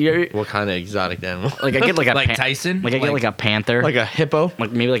 Like What kind of exotic animal? like I get like a Like Tyson? Like I get like a panther. Like a hippo?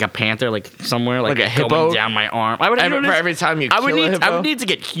 Like maybe like a panther, like somewhere, like Like a hippo? going down my arm. I would For every time you I would kill a need hippo? I would need to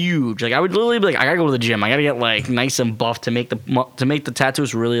get huge. Like I would literally be like, I gotta go to the gym. I gotta get like nice and buff to make the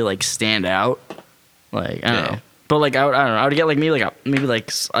tattoos really like stand out. Like I don't know, but like I don't know. I would get like maybe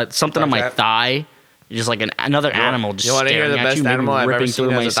like something on my that. thigh, just like another animal. Just you wanna hear staring the at best you, maybe animal I've ever ripping seen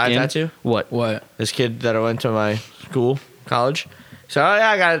through as my a thigh skin. tattoo? What? What? This kid that I went to my school, college. So yeah,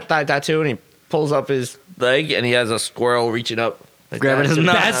 I got a thigh tattoo, and he pulls up his leg, and he has a squirrel reaching up, like Grabbing that. his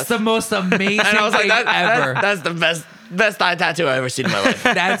nuts. That's the most amazing And I was like, thing ever. that's the best thigh tattoo I've ever seen in my life.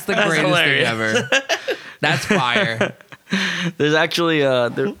 That's the greatest hilarious. thing ever. That's fire. There's actually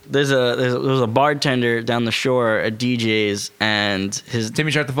there's a bartender down the shore at DJ's, and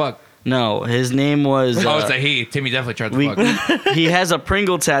Timmy tried to fuck. his name was Oh, it's a he. Timmy definitely tried to we, fuck. he has a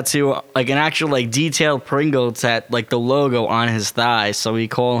Pringle tattoo, like an actual like detailed Pringle like the logo on his thigh. So we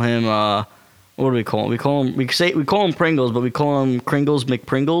call him what do we call him? We call him Pringles, but we call him Kringles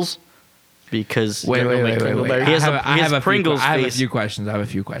McPringles because Wait. He has I have a Pringles I have a face. few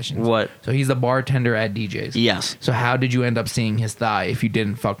questions. What? So he's the bartender at DJ's. Yes. So how did you end up seeing his thigh if you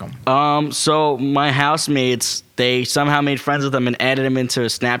didn't fuck him? So my housemates, they somehow made friends with him and added him into a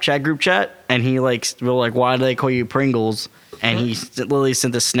Snapchat group chat, and he like were like, "Why do they call you Pringles?" And he literally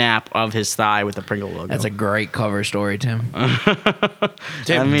sent a snap of his thigh with the Pringle logo. That's a great cover story, Tim.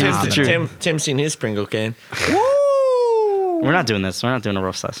 it's true. Tim's seen his Pringle can. We're not doing this. We're not doing a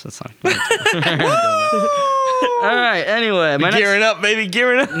rough session. It's fine. All right. Anyway, my Gearing up, baby,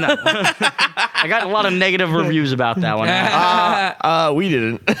 gearing up. I got a lot of negative reviews about that one. We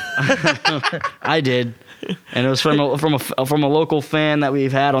didn't. I did, and it was from a local fan that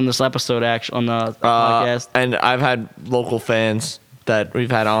we've had on this episode. Actually, on the podcast. And I've had local fans that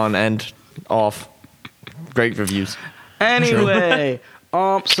we've had on and off. Great reviews. Anyway,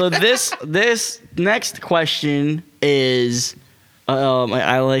 so this next question is,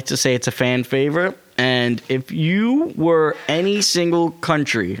 I like to say it's a fan favorite. And if you were any single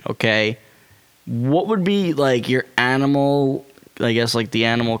country, okay, what would be like your animal? I guess like the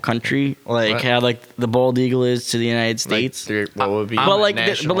animal country, like What? how like the bald eagle is to the United States. What would be? But like,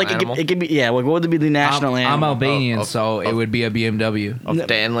 national animal? it could be like what would be the national I'm animal? Albanian, Of- so it would be a BMW. of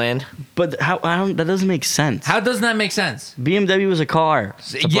Danland. But how? I don't. That doesn't make sense. How doesn't that make sense? BMW is a car.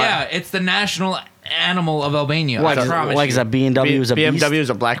 Yeah, it's the national animal of Albania. Like, I promise like you. is a BMW is a BMW beast? is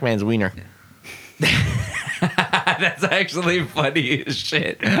a black man's wiener. That's actually funny as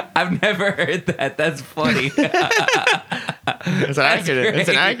shit. I've never heard that. That's funny. It's an acronym. It's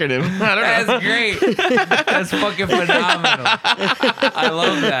an acronym. I don't know. That's great. That's fucking phenomenal. I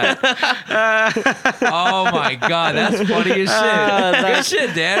love that. Oh my god, that's funny as shit. Good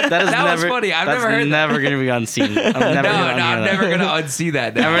shit, Dan. That is was never funny. I've that's never heard never that. gonna be unseen. I'm never No, gonna I'm never gonna unsee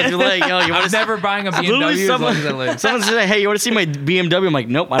that. now. Never be like, yo, you want I'm to never buying a Literally BMW as long as I live. Someone said, "Hey, you want to see my BMW?" I'm like,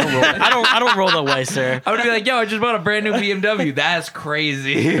 "Nope, I don't roll. I don't roll that way, sir." I'm gonna be like, yo, I just bought a brand new BMW. That's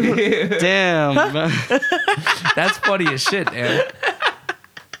crazy. Damn. That's funny as shit, man.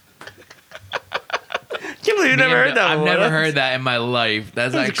 Can't believe you never heard that I've before. never heard that in my life.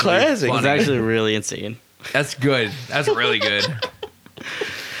 That's That's actually classic. funny. It's actually really insane. That's good. That's really good.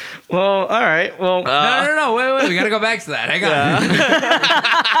 Well, all right. Well, No. Wait. We gotta go back to that. Hang on.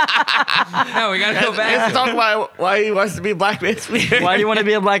 No, we gotta go back Let's to talk about why he wants to be a black man's wiener. why do you want to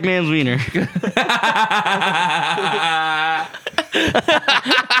be a black man's wiener?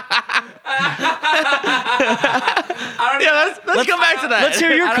 Yeah, let's go back to that. Let's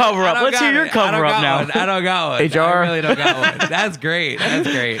hear your cover up. Let's hear your cover up now. I don't got one. HR. I really don't got one. That's great. That's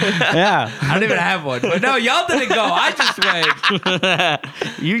great. Yeah. I don't even have one. But no, y'all didn't go. I just went.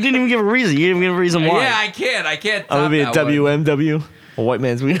 You didn't even give a reason. You didn't even give a reason why. Yeah, I can't. I can't. I'm gonna be a top that one. WMW, a white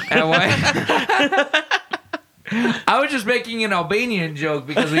man's wiener. And why- I was just making an Albanian joke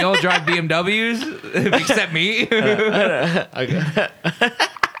because we all drive BMWs, except me.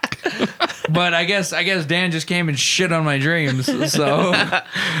 But I guess Dan just came and shit on my dreams. So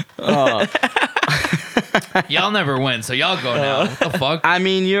y'all never win, so y'all go now. What the fuck? I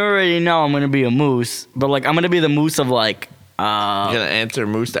mean, you already know I'm gonna be a moose, but like I'm gonna be the moose of like. You're gonna answer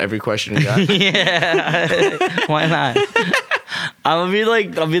moose to every question you got. Yeah, why not? I'll be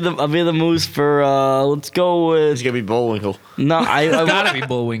the moose for let's go with. He's gonna be Bullwinkle. No, I Gotta be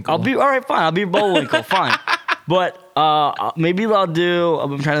Bullwinkle. I'll be all right. Fine, I'll be Bullwinkle. Fine, but maybe I'll do.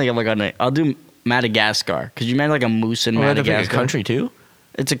 I'm trying to think of like a name. I'll do Madagascar. Cause you meant like a moose in Madagascar. A country too.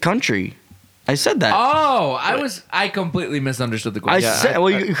 It's a country. I said that. Oh, I completely misunderstood the I question.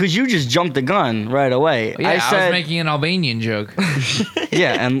 said because you just jumped the gun right away. Yeah, I said was making an Albanian joke,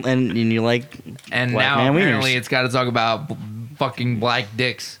 yeah, and you like and black now man apparently wieners. it's got to talk about fucking black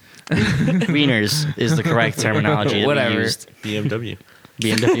dicks. Wieners is the correct terminology. Whatever. That we used. BMW.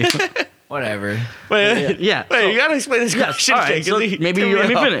 BMW. Whatever. Wait, Yeah. Wait, you gotta explain this question. All right, so Jake. maybe you let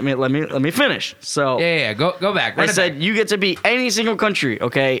me finish. Let me finish. So Yeah. Go back. I Run it said back. you get to be any single country,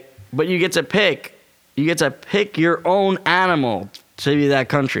 okay? But you get to pick your own animal to be that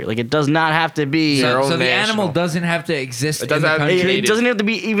country. Like it does not have to be. Your So own the national. animal doesn't have to exist It in doesn't the have to be country. It native. doesn't have to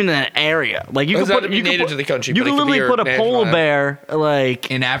be even in an area. Like you Doesn't can have put to be you can native put- to the country, You but can it could be literally your put a national polar animal. bear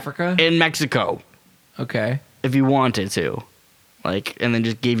like In Africa? in Mexico Okay. if you wanted to, like, and then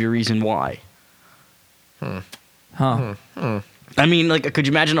just gave your reason why. Huh. I mean, like, could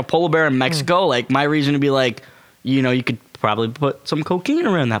you imagine a polar bear in Mexico? Like, my reason would be like, you know, you could probably put some cocaine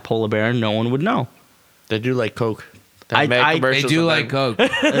around that polar bear and no one would know. They do like Coke. I- They commercials do of like them. Coke.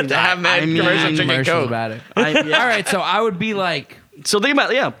 They have mad I mean, commercials drinking Commercials Coke. about it. Yeah. All right, so I would be like, So think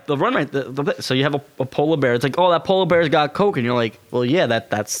about the run rate. So you have a polar bear. It's like, oh, that polar bear's got Coke, and you're like, well, yeah,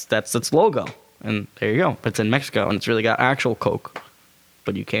 that's its logo, and there you go. But it's in Mexico, and it's really got actual Coke,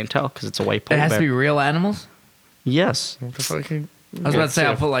 but you can't tell because it's a white it polar has bear. to be real animals. Yes. What the fuck? I was about to say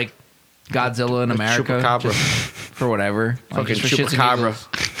I'll put like Godzilla in America Chupacabra. just for whatever. Like, Fucking just for shits and Chupacabra. giggles.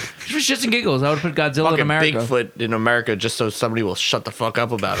 Just for shits and giggles, I would put Godzilla in Fucking America. Bigfoot in America just so somebody will shut the fuck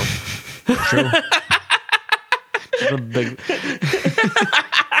up about him. True. The big-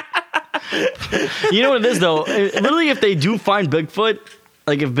 You know what it is though? Literally, if they do find Bigfoot,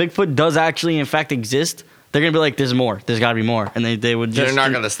 like if Bigfoot does actually in fact exist, they're gonna be like, "There's more. There's got to be more," and they would just. They're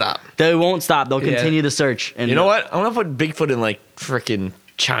not gonna stop. They won't stop. They'll Yeah. continue the search. And You know what? I'm gonna put Bigfoot in like freaking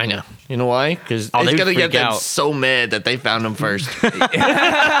China. You know why? Because Oh, it's they'd gonna get freak them out. so mad that they found him first.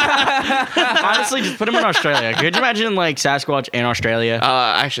 Honestly, just put them in Australia. Could you imagine like Sasquatch in Australia?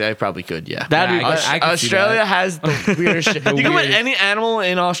 Actually, I probably could. Yeah. That'd be. I could see Australia that. has the weirdest shit. You can put weirdest. any animal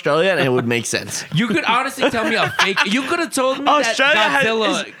in Australia and it would make sense. You could honestly tell me a fake. You could have told me Australia that has-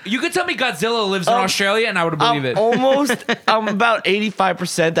 Godzilla. You could tell me Godzilla lives in Australia, and I would believe it. I'm about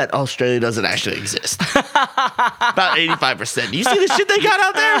 85% that Australia doesn't actually exist. About 85%. You see the shit they got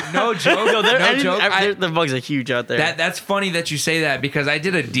out there? No joke. No joke. The bugs are huge out there. That's funny that you say that because I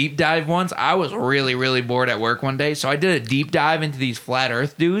did a deep dive once. I was really, really bored at work one day, so I did a deep dive into these flat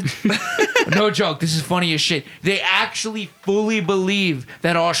Earth dudes. No joke. This is funny as shit. They actually fully believe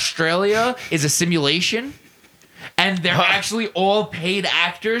that Australia is a simulation, and they're actually all paid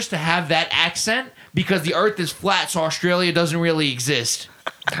actors to have that accent because the Earth is flat, so Australia doesn't really exist.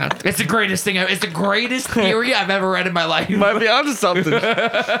 It's the greatest thing. It's the greatest theory I've ever read in my life. You might be onto something.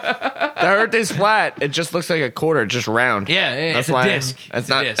 The Earth is flat. It just looks like a quarter, just round. Yeah, That's it's a why disc. It's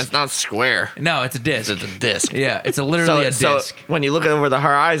not. a disc. It's not square. No, it's a disc. It's a disc. Yeah, it's literally a So disc. when you look over the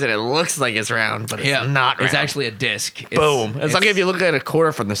horizon, it looks like it's round, but it's not round. It's actually a disc. Boom. It's like if you look at a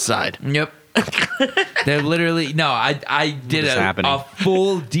quarter from the side. Yep. They're literally I did is happening? a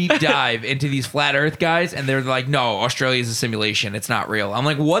full deep dive into these flat Earth guys, and they're like, no, Australia is a simulation. It's not real. I'm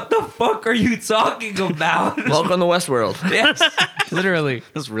like, what the fuck are you talking about? Welcome to Westworld. Yes, literally.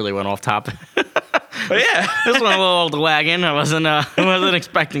 This really went off topic. But yeah. This went a little off the wagon. I wasn't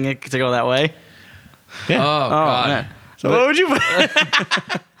expecting it to go that way. Oh god. man. So what would you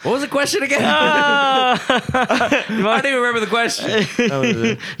put? What was the question again? I don't even remember the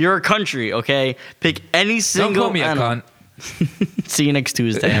question. You're a country, okay? Pick any Don't single. call me a animal. cunt. See you next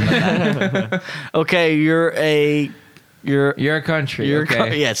Tuesday. Okay, you're a Country.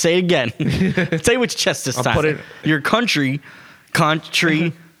 Okay. yeah. Say it again. Say it with your chest this time. put it- Your country,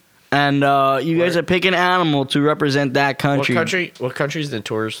 and you guys are picking an animal to represent that country. What country is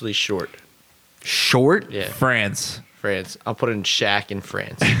notoriously short? Short. Yeah. France. France. I'll put in Shaq in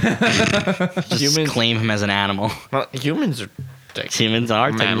France. Just Humans- claim him as an animal. Well, humans are. Humans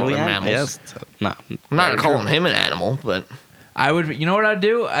are Mammal- technically mammals. Yes. No. I'm not calling him an animal, but I would. You know what I'd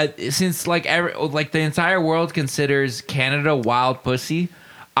do? Since like the entire world considers Canada wild pussy,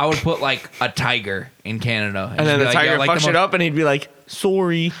 I would put like a tiger in Canada, and then just be the like, tiger yo, like fucks the it most- up, and he'd be like,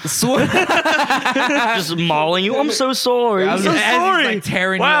 Sorry. Just mauling you. I'm so sorry. I was I'm so as he's, sorry. like,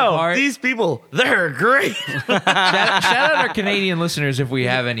 tearing you Wow, apart. these people, they're great. Shout out our Canadian listeners if we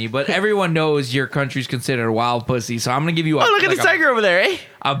have any, but everyone knows your country's considered a wild pussy, so I'm gonna give you a, Oh, look at like this tiger over there, eh?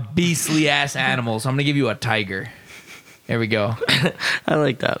 a beastly ass animal. So I'm gonna give you a tiger. There we go. I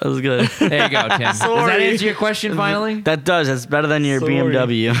like that. That was good. There you go, Tim. Does that Sorry. answer your question finally? That does. That's better than your Sorry.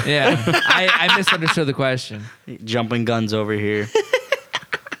 BMW. Yeah, I misunderstood the question. Jumping guns over here.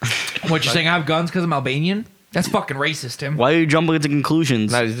 What, you're saying I have guns because I'm Albanian? That's fucking racist, Tim. Why are you jumping to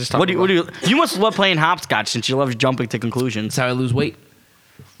conclusions? No, he's just what do talking you? You must love playing hopscotch since you love jumping to conclusions. That's how I lose weight.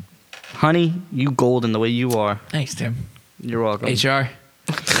 Honey, you golden the way you are. Thanks, Tim. You're welcome. HR.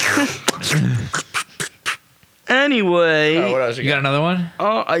 Anyway, what else You got another one?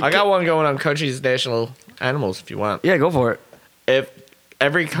 I got one going on country's national animals if you want. Yeah, go for it. If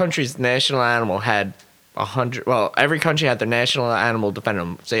every country's national animal had 100, well, every country had their national animal defend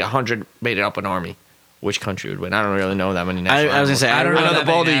them. Say 100 made it up an army. Which country would win? I don't really know that many national I was gonna animals. say I don't I know know that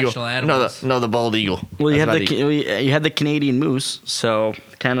the bald many eagle. national No, animals. the bald eagle. Well, you That's had about it. you had the Canadian moose, so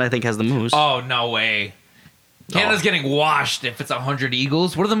Canada I think has the moose. Oh, no way. Canada's getting washed if it's 100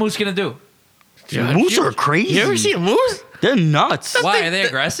 eagles. What are the moose going to do? Moose are crazy. You ever see a moose? They're nuts. Why? Are they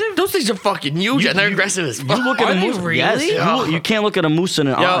aggressive? Those things are fucking huge and they're aggressive as fuck. You look at Are a they moose. really? Yes, Yeah. you can't look at a moose in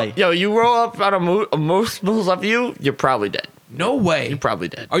an eye. Yo, you roll up on a moose pulls up you, you're probably dead. No way. You're probably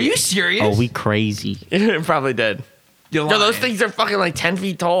dead. Are you serious? Oh, we crazy. You're probably dead. You're Yo, those lying. things are fucking like 10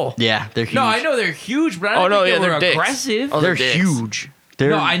 feet tall. Yeah, they're huge. No, I know they're huge, but I Oh, don't no, think yeah, they were they're dicks. aggressive. Oh, They're dicks. huge. They're,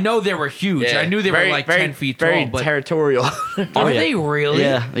 No, I know they were huge. Yeah. I knew they were Very- like very- 10 feet very tall, but territorial. are yeah. they really?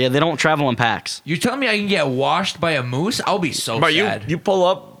 Yeah, they don't travel in packs. You're telling me I can get washed by a moose? I'll be so But sad. you pull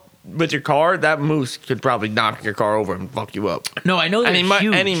up with your car, that moose could probably knock your car over and fuck you up. no, I know they're And he might,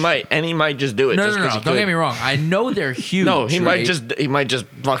 huge. and he might just do it. No, just no, no. 'cause he Don't could. get me wrong. I know they're huge. No, he right? might just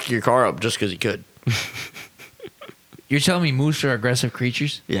fuck your car up just because he could. You're telling me moose are aggressive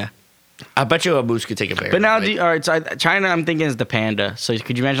creatures? Yeah. I bet you a moose could take a bear. But now, fight. all right, so China, I'm thinking is the panda. So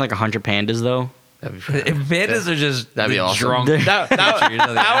could you imagine like 100 pandas though? That'd be If pandas are just That'd be the awesome. drunk that creatures of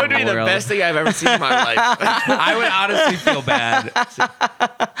the that would be animal the world. best thing I've ever seen in my life. I would honestly feel bad.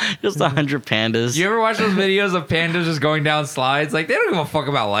 Just 100 pandas. You ever watch those videos of pandas just going down slides? Like they don't give a fuck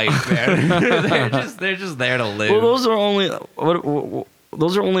about life, man. they're just there to live. Well, those are only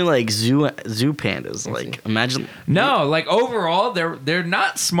those are only like zoo pandas. Like imagine. No, like overall, they're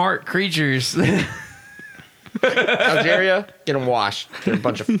not smart creatures. Algeria, get them washed. They're a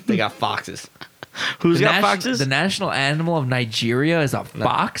bunch of. They got foxes. Who's The got nat- foxes? The national animal of Nigeria is a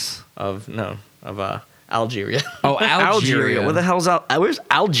fox. Of Algeria. Oh, Algeria. Where the hell's where's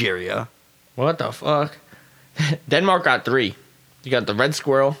Algeria? What the fuck? Denmark got 3. You got the red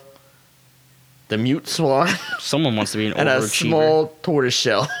squirrel, the mute swan, Someone wants to be an and a overachiever. small tortoise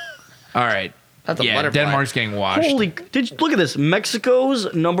shell. All right. That's a Yeah, butterfly. Denmark's getting washed. Holy! Look at this. Mexico's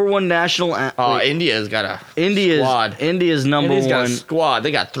 #1 national. India's got a India's squad. number India's got a one. squad.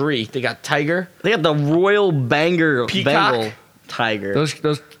 They got 3. They got tiger. They got the Royal Bengal Peacock. tiger.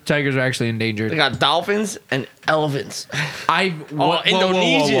 Those tigers are actually endangered. They got dolphins and elephants.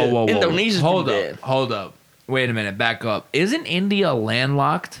 Indonesia. Indonesia's Hold pretty up. bad. Hold up. Wait a minute. Back up. Isn't India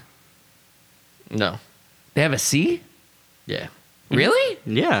landlocked? No. They have a sea? Yeah. Really?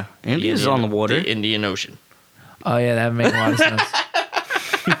 Yeah, India's on the water. The Indian Ocean. Oh yeah, that would make a lot of sense.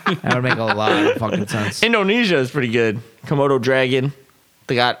 That would make a lot of fucking sense. Indonesia is pretty good. Komodo dragon.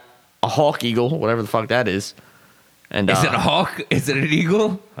 They got a hawk eagle, whatever the fuck that is. And Is it a hawk? Is it an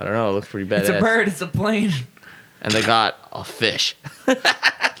eagle? I don't know. It looks pretty badass. It's a bird. It's a plane. And they got a fish.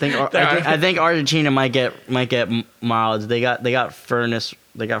 I think Argentina might get miles. They got furnaces.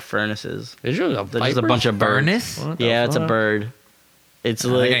 There's just a There's just a bunch of birds. Furnace? What the Yeah, it's a fuck? bird. It's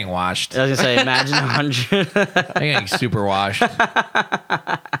They're like getting washed. I was gonna say, imagine 100. They're getting super washed.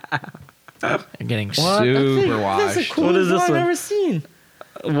 They're getting What? super That's the washed. What coolest is this one I've one? ever seen.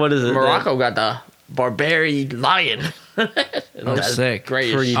 What is it? Morocco got the Barbary lion. Oh, That's sick.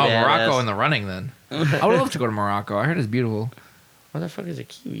 Great. Pretty Oh, badass. Morocco in the running then. I would love to go to Morocco. I heard it's beautiful. What the fuck is a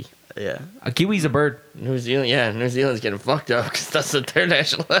kiwi? Yeah. A kiwi's a bird. New Zealand, yeah, New Zealand's getting fucked up because that's their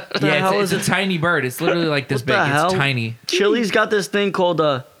national. Yeah, hell it's is a tiny bird. It's literally like this What big. the It's hell? tiny. Chile's got this thing called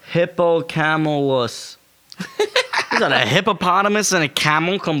a hippocamelus. Is that a hippopotamus and a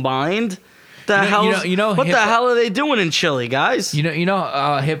camel combined? The hell? you know what the hippo- hell are they doing in Chile, guys? You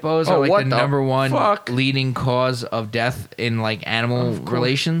know, hippos Oh, are like what the the number one fuck? leading cause of death in like animal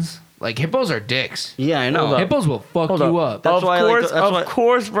relations. Like hippos are dicks. Yeah, I know. Hold up. Hippos will fuck Hold you up. up. That's of why I like course, the- that's of why-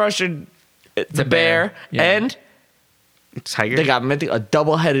 course, Russian. It's a bear, Yeah. and Tiger. they got a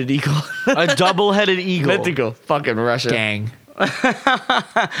double-headed eagle. a double-headed eagle. Mythical, fucking Russia. Gang.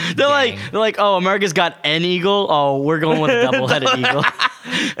 They're like, oh, America's got an eagle. Oh, we're going with a double-headed eagle.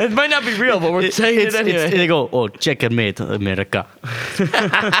 It might not be real, but we're saying it anyway. They go, oh, checkmate, America.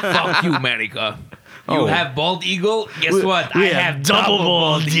 Fuck you, America. You have bald eagle? Guess what? We have double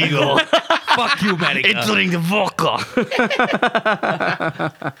bald eagle. Fuck you, America. Drink the vodka.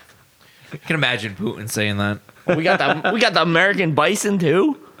 I can imagine Putin saying that. We got the American bison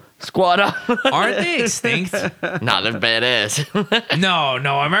too. Squad up. Aren't they extinct? Nah, they're badass.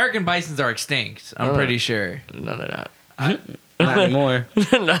 No, American bisons are extinct. I'm pretty sure. No, they're not. Not anymore.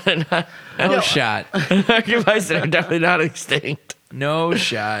 No, they're not. No shot. American bison are definitely not extinct. No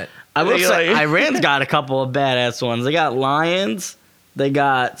shot. I will They say, like- Iran's got a couple of badass ones. They got lions. They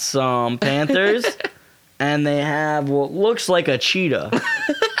got some panthers. And they have what looks like a cheetah.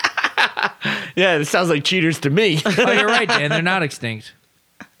 Yeah, it sounds like cheaters to me. Oh, you're right, Dan. They're not extinct.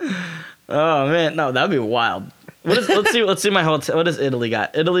 Oh man, no, that'd be wild. Let's see my hotel. What does Italy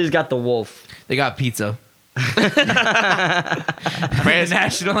got? Italy's got the wolf. They got pizza.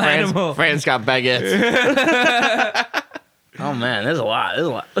 National animal. France got baguettes. Oh man, there's a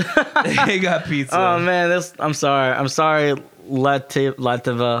lot. They got pizza. Oh man, I'm sorry,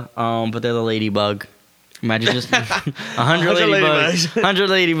 Lativa. But they're the ladybug. Imagine just 100 ladybugs, 100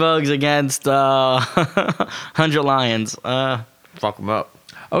 ladybugs against 100 lions. Fuck them up.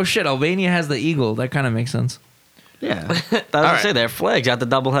 Oh shit, Albania has the eagle. That kind of makes sense. Yeah, I was gonna right. say their flags got the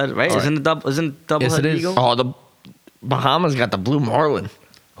double head, right? All right. Isn't double Yes, head it is. eagle? Oh, the Bahamas got the blue marlin.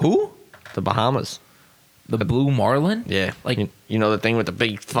 Who? The Bahamas. The blue marlin? Yeah, Like- you know the thing with the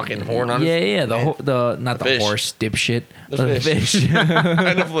big fucking horn on Yeah, it. yeah. Not the fish. horse, dipshit. The fish.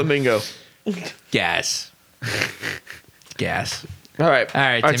 And the flamingo. Gas. Gas. All right,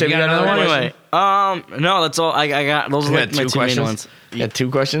 Tim, Tim, you got another one? Anyway, no, that's all. I got. Those are You like had my two two main questions. ones. You had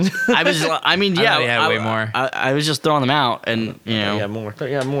two questions. I was. I mean, I yeah. thought you had way more. I was just throwing them out, and you know, Yeah, more. Thought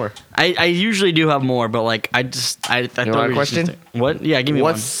you had more. I usually do have more, but like I thought want a we were question? just- what? Yeah, give me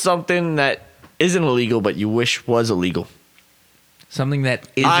What's something that isn't illegal but you wish was illegal? Something that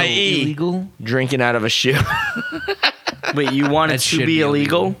is I.e. illegal? Drinking out of a shoe. one. Wait, you want it That to should be be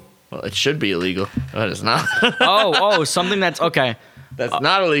illegal? illegal. Well, it should be illegal, but it's not. Oh, something that's okay. That's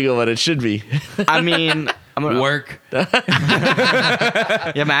not illegal, but it should be. I mean, I'm gonna, Work. yeah,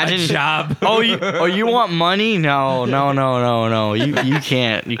 imagine. Job. Oh, you want money? No. You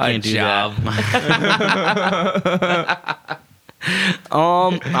can't. You A can't do job. that.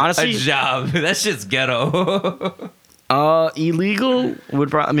 Honestly, A job. That shit's ghetto. illegal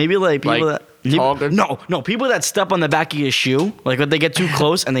would probably maybe like people Like, that. talking? No, people that step on the back of your shoe, like when they get too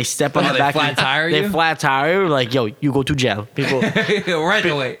close and they step on Oh, the they back, flat tire you? They flat tire, like yo, you go to jail. People, Right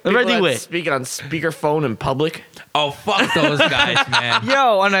away. right People away. that speaking on speakerphone in public. Oh, fuck those guys, man.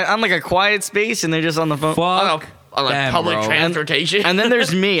 Yo, on like a quiet space, and they're just on the phone. Fuck. On like them, public bro. transportation. And then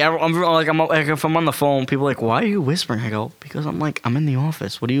there's me. I'm like, if I'm on the phone, people are like, why are you whispering? I go, because I'm in the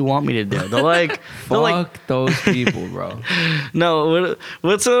office. What do you want me to do? They're like, Fuck those people, bro. no.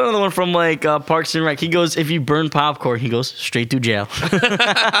 What's another one from like Parks and Rec? He goes, if you burn popcorn, he goes straight to jail.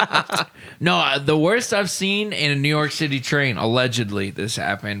 No, the worst I've seen in a New York City train, allegedly this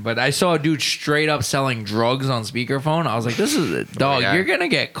happened, but I saw a dude straight up selling drugs on speakerphone. I was like, this is a dog, yeah. you're gonna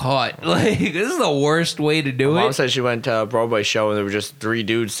get caught. Like, this is the worst way to do Mom it. said she went to a Broadway show and there were just three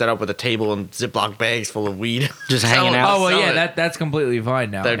dudes set up with a table and Ziploc bags full of weed. Just hanging Selling- out. Oh, well, selling yeah, it. that's completely fine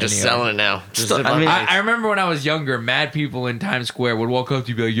now. They're just anyway. selling it now. Just Still- I Ziploc mean- bags. I remember when I was younger, mad people in Times Square would walk up to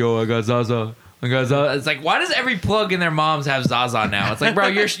you and be like, yo, I got Zaza. I got Zaza. It's like, why does every plug in their moms have Zaza now? It's like, bro,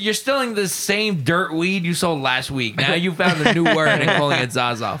 you're stealing the same dirt weed you sold last week. Now you found a new word and calling it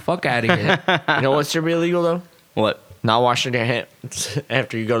Zaza. Fuck out of here. You know what should be illegal though? What? Not washing your hands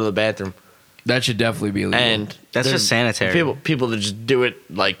after you go to the bathroom. That should definitely be illegal. And That's there's just sanitary. People that just do it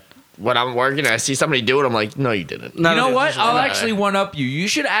like when I'm working and I see somebody do it, I'm like, no, you didn't. No, You know no, what? just- I'll actually one up you. You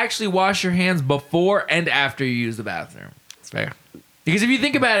should actually wash your hands before and after you use the bathroom. It's fair. Because if you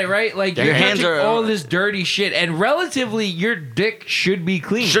think about it, right? Like, Your you're hands touching are- all this dirty shit, and relatively, your dick should be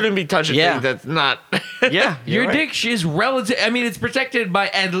clean. Shouldn't be touching Yeah. things that's not. Yeah, Your you're right. dick is relative. I mean, it's protected by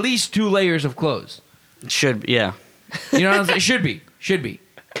at least 2 layers of clothes. Should yeah. You know what I'm saying? It should be. Should be.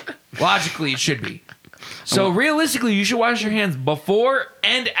 Logically, it should be. So realistically, you should wash your hands before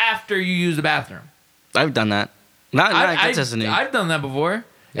and after you use the bathroom. I've done that. Not that's just an I've done that before,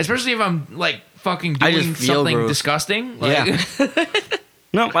 especially if I'm like fucking I doing just feel something gross. disgusting. Like, Yeah.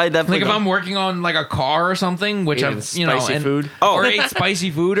 No, I definitely like if don't. I'm working on like a car or something, which Eating I'm spicy food. Oh. or ate spicy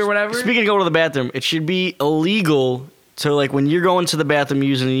food or whatever. Speaking of go to the bathroom, it should be illegal So like when you're going to the bathroom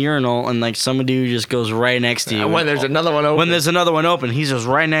using the urinal and like some dude just goes right next to you. And when there's another one open. When there's another one open, he's just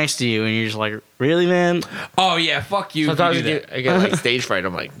right next to you and you're just like, really, man? Oh yeah, fuck you. if you Sometimes do that. I get like stage fright.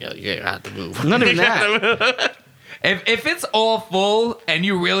 I'm like, yeah, you have to move. Not even that. If it's all full and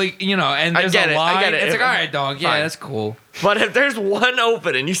you really, and I there's get a it, I line, get it. it's like, all right, dog, yeah, Fine. that's cool. But if there's one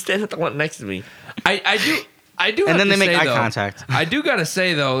open and you stand at the one next to me, I do. And have then to they make say, eye though, contact. I do gotta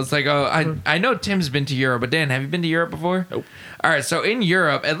say though, it's like, I know Tim's been to Europe, but Dan, have you been to Europe before? Nope. All right, so in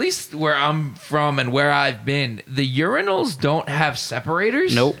Europe, at least where I'm from and where I've been, the urinals don't have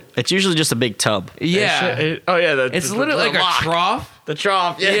separators. Nope. It's usually just a big tub. Yeah, oh yeah, it's literally like lock. a trough. The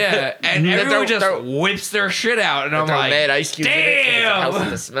trough, yeah. Yeah, and They everyone throw- just throw- whips their shit out, and I'm throw like, mad ice cubes in it, and it's a house damn. in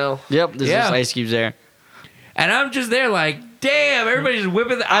the smell. Yep, there's Yeah. just ice cubes there. And I'm just there like, damn, everybody's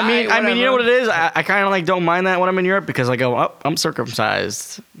whipping the I mean, you know what whatever. it is? I kind of like don't mind that when I'm in Europe because I go, oh, I'm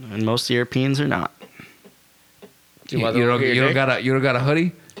circumcised, and most Europeans are not. Do You, want you to don't, look at you your don't got a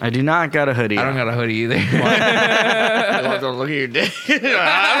hoodie? I do not got a hoodie. I don't got a hoodie either. dick? You want to look at your dick?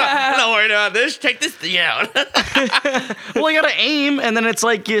 I'm not worried about this. Take this thing out. Well, you gotta aim, and then it's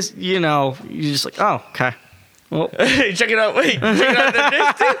like you're just like, oh, okay. Well, Check it out. Wait. Check it out their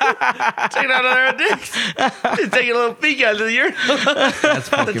dicks, too. Check it out their dicks. Just take a little peek out of the urinal. That's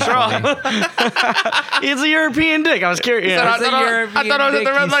fucking funny. it's a European dick. I was curious. I It's a thought European I thought I was at the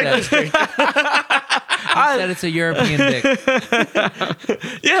dick, red he light said. district. I said it's a European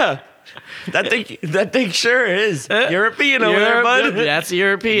dick. Yeah. That thing sure is. European over there, bud. That's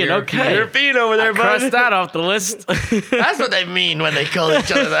European. European. Okay. European over there, Cross bud. that off the list. That's what they mean when they call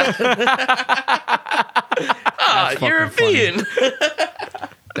each other that. Ah, fucking European.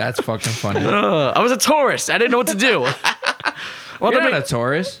 That's fucking funny. I was a tourist. I didn't know what to do. Well, You're then not a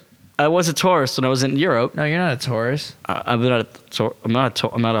tourist. I was a tourist when I was in Europe. No, you're not a tourist. I'm not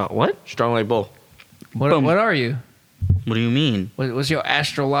a what? Strong like bull. What Boom. What are you? What do you mean? What's your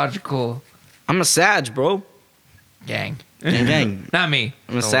astrological I'm a Sag, bro. gang? Gang, gang. Not me.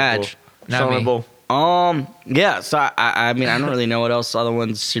 I'm a Strong like Sag. bull. Not Strong me. like bull. Yeah. So I mean, I don't really know what else other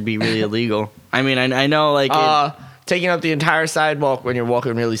ones should be really illegal. I mean, I know like. Taking up the entire sidewalk when you're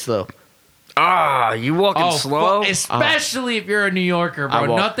walking really slow. You walking slow? Especially if you're a New Yorker, I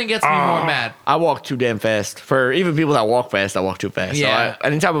bro. walk- Nothing gets me more mad. I walk too damn fast. For even people that walk fast, I walk too fast. Yeah. So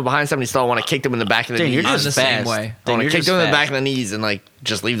anytime I'm behind somebody slow, I want to kick them in the back of the Dang, knees. you're I'm just the same fast. way. I want to You're kick just them in the fast. back of the knees and like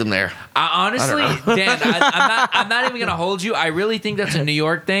just leave them there. Honestly, Dan, I'm not even gonna hold you. I really think that's a New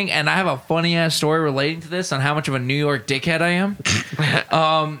York thing, and I have a funny ass story relating to this on how much of a New York dickhead I am.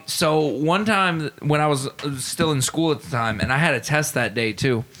 So one time when I was still in school at the time, and I had a test that day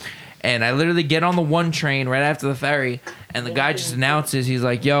too, and I literally get on the 1 train right after the ferry, and the guy just announces, he's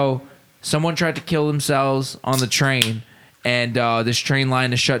like, "Yo, someone tried to kill themselves on the train." And this train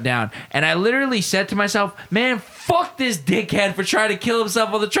line is shut down. And I literally said to myself, man, fuck this dickhead for trying to kill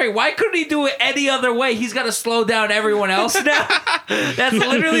himself on the train. Why couldn't he do it any other way? He's got to slow down everyone else now. That's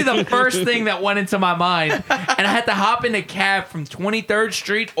literally the first thing that went into my mind. And I had to hop in a cab from 23rd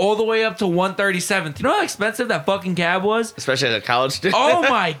Street all the way up to 137th. You know how expensive that fucking cab was? Especially as a college student. Oh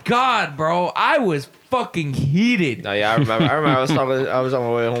my God, bro. I was fucking heated. No, yeah, I remember. I was on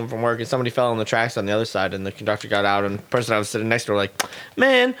my way home from work and somebody fell on the tracks on the other side, and the conductor got out, and the person I was sitting next to were like,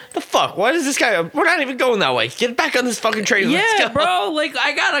 "Man, the fuck? Why does this guy? We're not even going that way. Get back on this fucking train. Let's Yeah, go." bro. Like,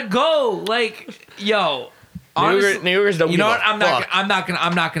 I gotta go. Like, yo. Honestly, New Yorkers don't you give know a what? I'm not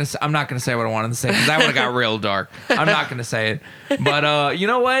fuck. gonna say what I wanted to say because that would have got real dark. I'm not gonna say it. But you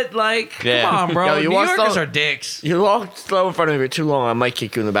know what? Like, Yeah. come on, bro. Yo, you New walk Yorkers slow- are dicks. You walk slow in front of me for too long, I might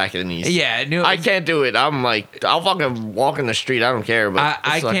kick you in the back of the knees. Yeah, I can't do it. I'm like, I'll fucking walk in the street. I don't care. But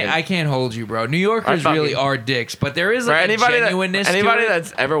I it's fucking- can't hold you, bro. New Yorkers I fucking- really are dicks, but there is For like a anybody genuineness anybody to it.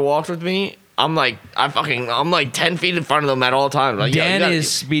 that's ever walked with me, I'm like 10 feet in front of them at all times. Like, yo, Dan you gotta-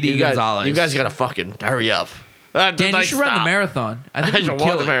 is Speedy you guys- Gonzalez. You guys gotta fucking hurry up. Dan, you Like, should run the stop. marathon. I think I you should would walk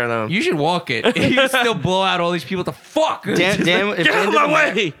kill the it. marathon. You should walk it. You can still blow out all these people. The fuck? Dan, if Get Dan out did of the my ma-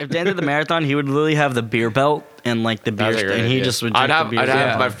 way! If Dan did the marathon, he would literally have the beer belt and like the beer, That's a great and he idea. just would drink I'd have, the beer. I'd have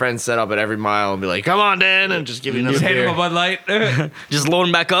Yeah. my friends set up at every mile and be like, "Come on, Dan," and just give you another Just hit him a beer. Bud Light. Just load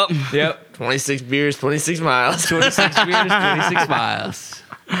him back up. Yep. 26 beers, 26 miles. 26 beers, 26 miles.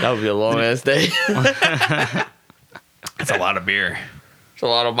 That would be a long ass day. That's a lot of beer. It's a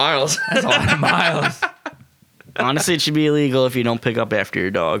lot of miles. That's a lot of miles. Honestly, it should be illegal if you don't pick up after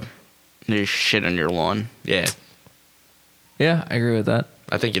your dog. There's shit on your lawn. Yeah, Yeah, I agree with that.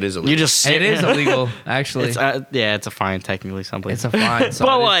 I think it is illegal. You just sit. It is illegal, actually. It's it's a fine technically someplace. It's a fine, so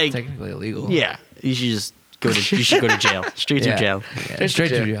But, it is like, technically illegal. yeah. You should just go to jail. Straight Yeah. to jail. Yeah, straight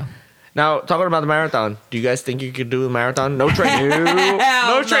to jail. Now, talking about the marathon, do you guys think you could do a marathon? No training.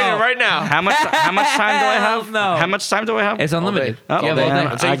 No training right now. How much time do I have? Hell no. How much time do I have? It's unlimited. Oh, You have all man.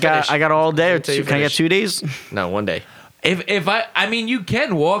 day. Until you finish. I got all day. Or Until you can I get finish. 2 days? No, one day. If I mean, you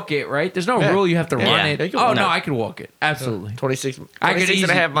can walk it, right? There's no Yeah. rule you have to run Yeah. it. Yeah, you can Oh walk no, it. I could walk it. Absolutely. 26 I could 26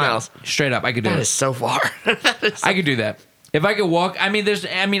 and a half easy- miles. no, straight up, I could do That it. is so far. I could do that. If I could walk, I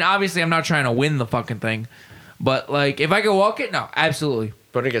mean, obviously, I'm not trying to win the fucking thing, but like, if I could walk it, no, absolutely.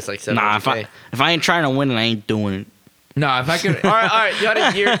 But it gets like 700K. Nah, if I ain't trying to win it, I ain't doing it. No, if I could, all right. You got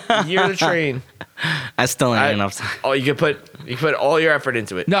a year to train. I still ain't I- enough time. Oh, you can put all your effort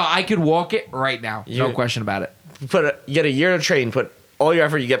into it. no, I could walk it right now. No You- question about it. You get a year to train. Put all your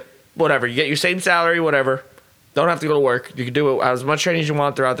effort. You get whatever. You get your same salary, whatever. Don't have to go to work. You can do as much training as you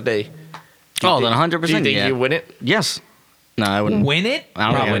want throughout the day. Oh, then 100%. Do you think yeah. you win it? Yes. No, I wouldn't. Win it? I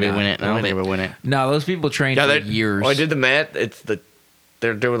don't think Probably I would not. win it. I don't think I would win it. No, those people train Yeah, for they're years. Oh, I did the math.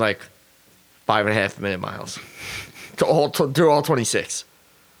 They're doing like 5.5 minute miles through all 26.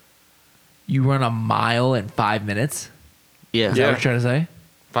 You run a mile in 5 minutes? Yeah. Is that Yeah. what you're trying to say?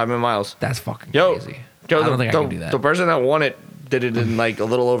 5 minute miles. That's fucking Yo, crazy. Yo, I don't think I can do that. The person that won it did it in like a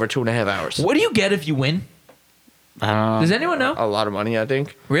little over 2.5 hours. What do you get if you win? Does anyone know? A lot of money, I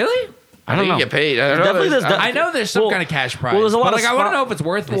think. Really? I don't think know. you get paid. I don't know. Definitely There's- there's I know there's some Well- kind of cash prize. well, there's a lot but of like, I want to spon- know if it's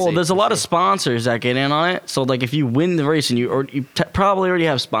worth it. Well, there's a lot of sponsors that get in on it. So, like, if you win the race and you probably already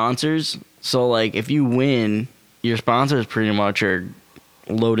have sponsors. So, like, if you win, your sponsors pretty much are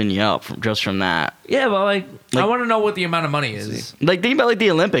loading you up just from that. Yeah, but like I Like- want to know what the amount of money is. Like, think about like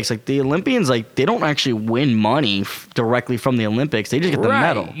the Olympics. Like the Olympians, like they don't actually win money directly from the Olympics. They just get the Right.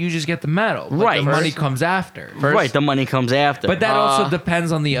 medal. You just get the medal. But Right. The money First- comes after. Right. The money comes after. But that also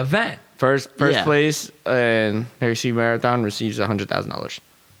depends on the event. First Yeah. place in Harry C Marathon receives $100,000.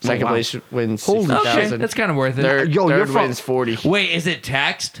 Second wow. place wins Holy shit. Okay, 60,000. that's kind of worth it. Third, Yo, you're third from- wins 40. Wait, is it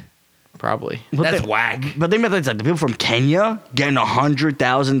taxed? Probably. But That's they- whack. But think about this: like the people from Kenya getting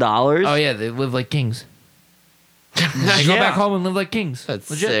 $100,000. Oh yeah, they live like kings. They go Yeah. back home and live like kings. That's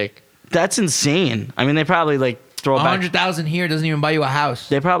Legit. sick. That's insane. I mean, they probably like throw it back. 100,000 here doesn't even buy you a house.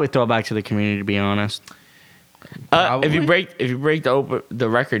 They probably throw it back to the community. To be honest. If you Probably. break the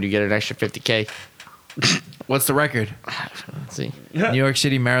record, you get an extra 50K. What's the record? Let's see. New York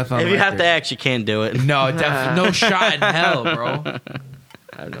City Marathon. If you have record. to ask, you can't do it. No, no shot in hell, bro.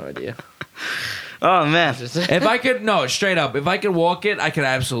 I have no idea. Oh man. If I could, no, straight up, if I could walk it, I could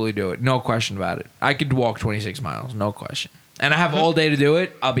absolutely do it. No question about it. I could walk 26 miles, no question. And I have all day to do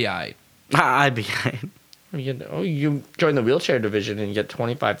it, I'll be all right. I'd be. You join the wheelchair division and you get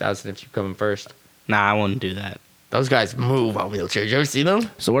 25,000 if you come in first. Nah, I wouldn't do that. Those guys move on wheelchairs. You ever see them?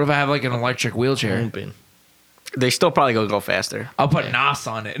 So what if I have like an electric wheelchair? Moving. They still probably go faster. I'll put NOS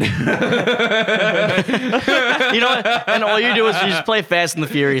on it. You know what? And all you do is you just play Fast and the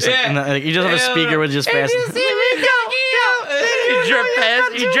Furious. Like, Yeah. and, like, you just have a Yeah. speaker with just Fast. You drift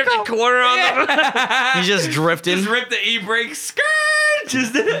past. You drift a corner on them. He's just drifting. Just rip the e-brake, skirt.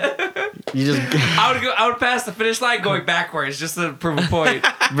 Just You just I would pass the finish line going backwards just to prove a point.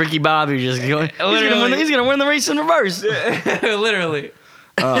 Ricky Bobby just going. Literally. He's gonna win the race in reverse. Literally.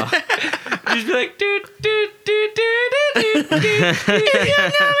 Oh. Just be like, dude, dude, dude, dude, dude, dude.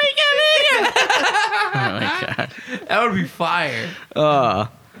 Oh my god. That would be fire. All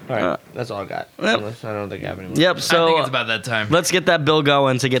right, that's all I got. Yep. Unless I don't think I have any more. Yep. I So think it's about that time. let's get that bill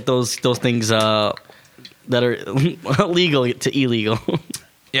going to get those things that are legal to illegal.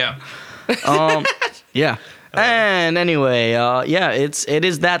 Yeah. Yeah. And anyway, yeah, it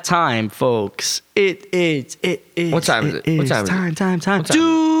is that time, folks. It is. What time is it? What time is it? Time time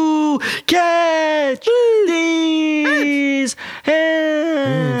to catch these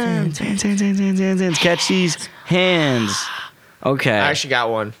hands. Hands. Catch these hands. Okay. I actually got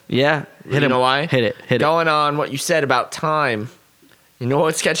one. Yeah. Hit You him. know why? Hit it. Going on what you said about time. You know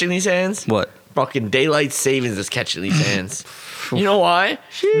what's catching these hands? What? Fucking daylight savings is catching these hands. You know why?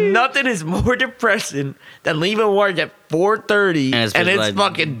 Nothing is more depressing than leaving work at 4:30 And and it's it's like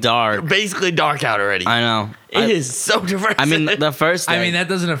fucking dark. basically dark out already. I know. It is so depressing. I mean, the first. I day- mean, that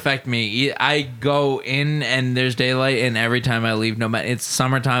doesn't affect me. I go in and there's daylight, and every time I leave, no matter it's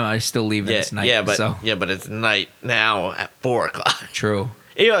summertime, I still leave and it's night. but it's night now at 4:00. True.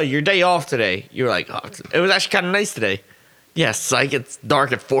 Yeah, your day off today. You were like, oh, it was actually kind of nice today. Yeah, psych. It's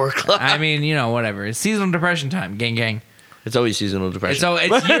dark at 4:00. I mean, whatever. It's seasonal depression time. Gang, gang. It's always seasonal depression. So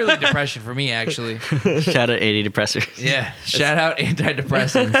it's yearly depression for me, actually. Shout out 80 depressors. Yeah. Shout out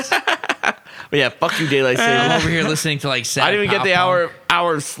antidepressants. But yeah, fuck you, daylight I'm savings. over here listening to like sad I didn't even get the pop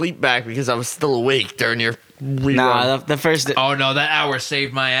hour of sleep back because I was still awake during your rerun. Nah, the first. punk. Oh no, that hour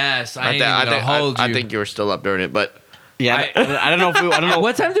saved my ass. I ain't even gonna hold you. I think you were still up during it, but Yeah, I don't know if I don't know.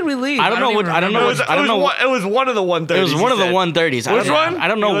 What time did we leave? I don't know. even I don't know. remember. I don't know. It was one of the 130s. It was one of the 130s. Which one? I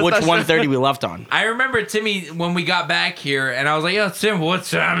don't know which 130 we left on. I remember Timmy when we got back here, and I was like, "Yo, Tim, what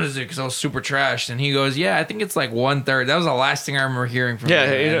time is it?" Because I was super trashed, and he goes, "Yeah, I think it's like 1:30." That was the last thing I remember hearing from Yeah,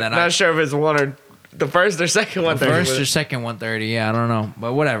 him. you're And then not sure if it's one or the first or second 130. first or second 1:30. Yeah, I don't know,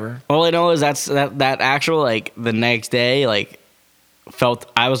 but whatever. All I know is that actual like the next day like felt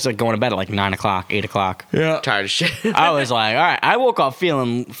I was like going to bed at like 9 o'clock, 8 o'clock. Yeah. Tired of shit. I was like, all right. I woke up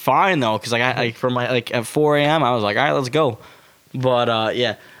feeling fine though, because like I like for my like at 4 a.m. I was like, all right, let's go. But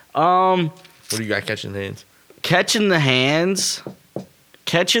yeah, What do you got catching the hands?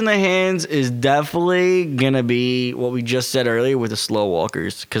 catching the hands is definitely gonna be what we just said earlier with the slow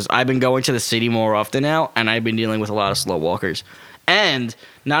walkers, because I've been going to the city more often now, and I've been dealing with a lot of slow walkers. And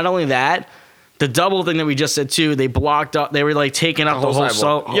not only that, the double thing that we just said too, they blocked up. They were like taking up the whole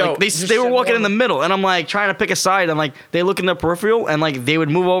sidewalk. so Yo, like, they just were said walking in one- the middle, and I'm like trying to pick a side, and like they look in the peripheral, and like they would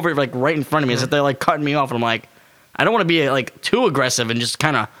move over like right in front of me as if they're like cutting me off, and I'm like, I don't want to be like too aggressive and just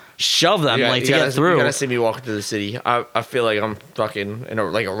kind of shove them like to get through. You gotta see me walking through the city. I feel like I'm fucking in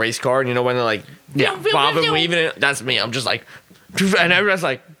like a race car, and you know when they're like bobbing, weaving it. That's me. I'm just like, and everyone's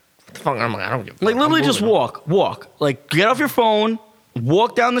like, what the fuck? I'm like, I don't give a fuck. Like literally I'm just moving. walk. Like get off your phone,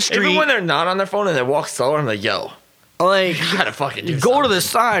 walk down the street. Even when they're not on their phone and they walk slower, I'm like, yo, like you gotta fucking do go something. to the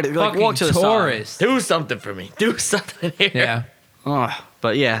side, like Fucking walk to the tourist. Do something for me. Do something here. Yeah. side.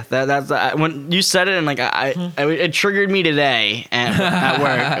 But yeah, that's when you said it, and like it triggered me today at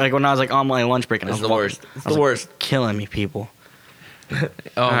work. Like when I was like on my lunch break, and It's I the was worst. It's I was the worst. killing me, people. Oh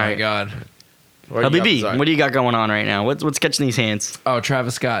my right. god. Where you LBB, got- sorry. what do you got going on right now? What's catching these hands? Oh,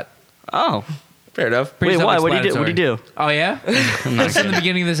 Travis Scott. Oh, Fair enough. Pretty wait, why? What do you do? What do you self-explanatory. do? Oh yeah. That's in the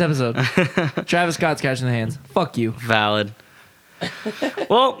beginning of this episode. Travis Scott's catching the hands. Fuck you. Valid.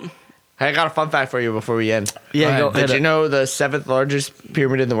 Well, Hey, I got a fun fact for you before we end. yeah, Go go ahead. ahead. Did you know the 7th largest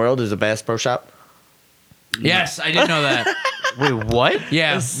pyramid in the world is a Bass Pro Shop? Yes, I did know that. Wait, what?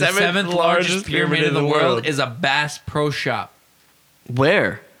 Yeah, The the seventh seventh largest largest pyramid in the world is a Bass Pro Shop.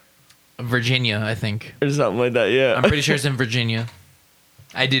 Where? Virginia, I think. Or something like that, yeah. I'm pretty sure it's in Virginia.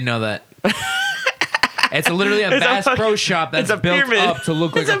 I did know that. It's literally a It's a Bass fucking- Pro Shop that's it's a built pyramid. up to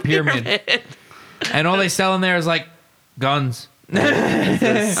look like a pyramid. And all they sell in there is like guns.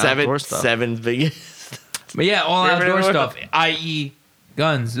 Outdoor stuff. Seventh biggest. But yeah, all Pyramid outdoor in the stuff, i.e.,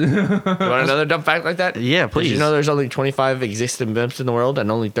 guns. You want another dumb fact like that? Yeah, Did please. you know there's only 25 existing blimps in the world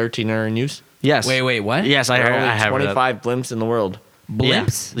and only 13 are in use? Yes. Wait, what? Yes, I There heard. are only I have 25 blimps in the world.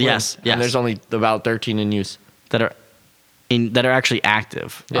 Blimps? Yeah. Yes. Yes. And there's only about 13 in use. that are actually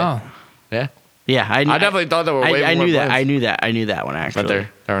active. Oh. Yeah. Yeah, I definitely thought there were way I more knew that. blimps. I knew that one actually. But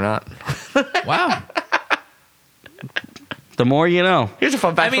they're not. Wow. The more you know. Here's a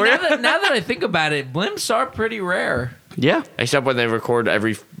fun I fact mean, for you. now that I think about it, blimps are pretty rare. Yeah. Except when they record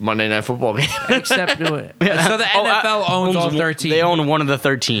every Monday Night Football game. Except, so the NFL owns all 13. They own one of the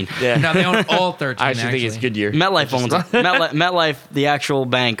 13. yeah. No, they own all 13. I actually think it's Goodyear. MetLife owns one. MetLife, the actual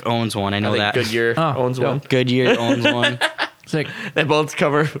bank, owns one. I I know think that. Goodyear Oh, owns dope. one. Goodyear owns one. Sick. They both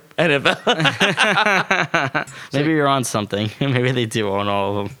cover NFL. Maybe you're on something. Maybe they do own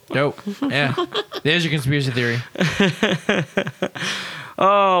all of them. Dope. Yeah. There's your conspiracy theory.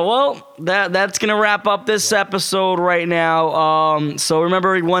 Oh, well, that's going to wrap up this episode right now. So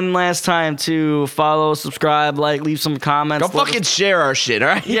remember one last time to follow, subscribe, like, leave some comments. Don't fucking share our shit, all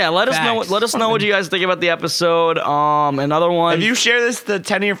right? Yeah, let us know. Facts. Let us know what you guys think about the episode. Another one. If you share this to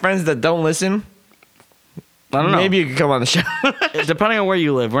 10 of your friends that don't listen, I don't know. maybe you can come on the show. Depending on where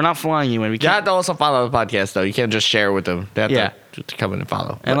you live, we're not flying you in. We You can't. have to also follow the podcast, though. You can't just share with them. They have Yeah. to come in and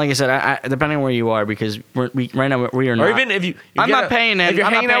follow. And like I said, I depending on where you are, because right now we are not. Or even if you, I'm not paying it. If you're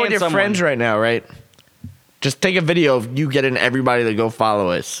I'm not hanging out with paying your someone. friends right now, right? Just take a video of you getting everybody to go follow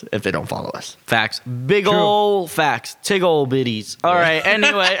us if they don't follow us. Facts. Big ol' facts. Tig ol' bitties. All right.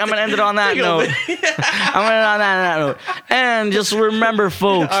 Anyway, I'm gonna end it on that Big ol' note. I'm gonna end it on that note. And just remember,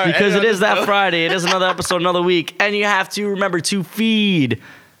 folks, All right, because end it on is this that note. Friday. It is another episode, another week, and you have to remember to feed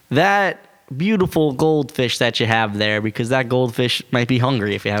that beautiful goldfish that you have there, because that goldfish might be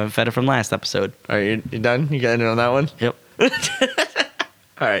hungry if you haven't fed it from last episode. All right, you done? You got it on that one? Yep.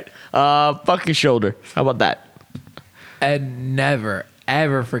 All right. Fuck your shoulder. How about that? And never,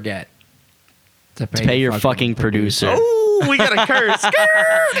 ever forget to Pay your fucking producer. Oh, we got a curse. Skr,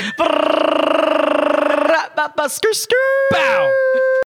 skr. Bow.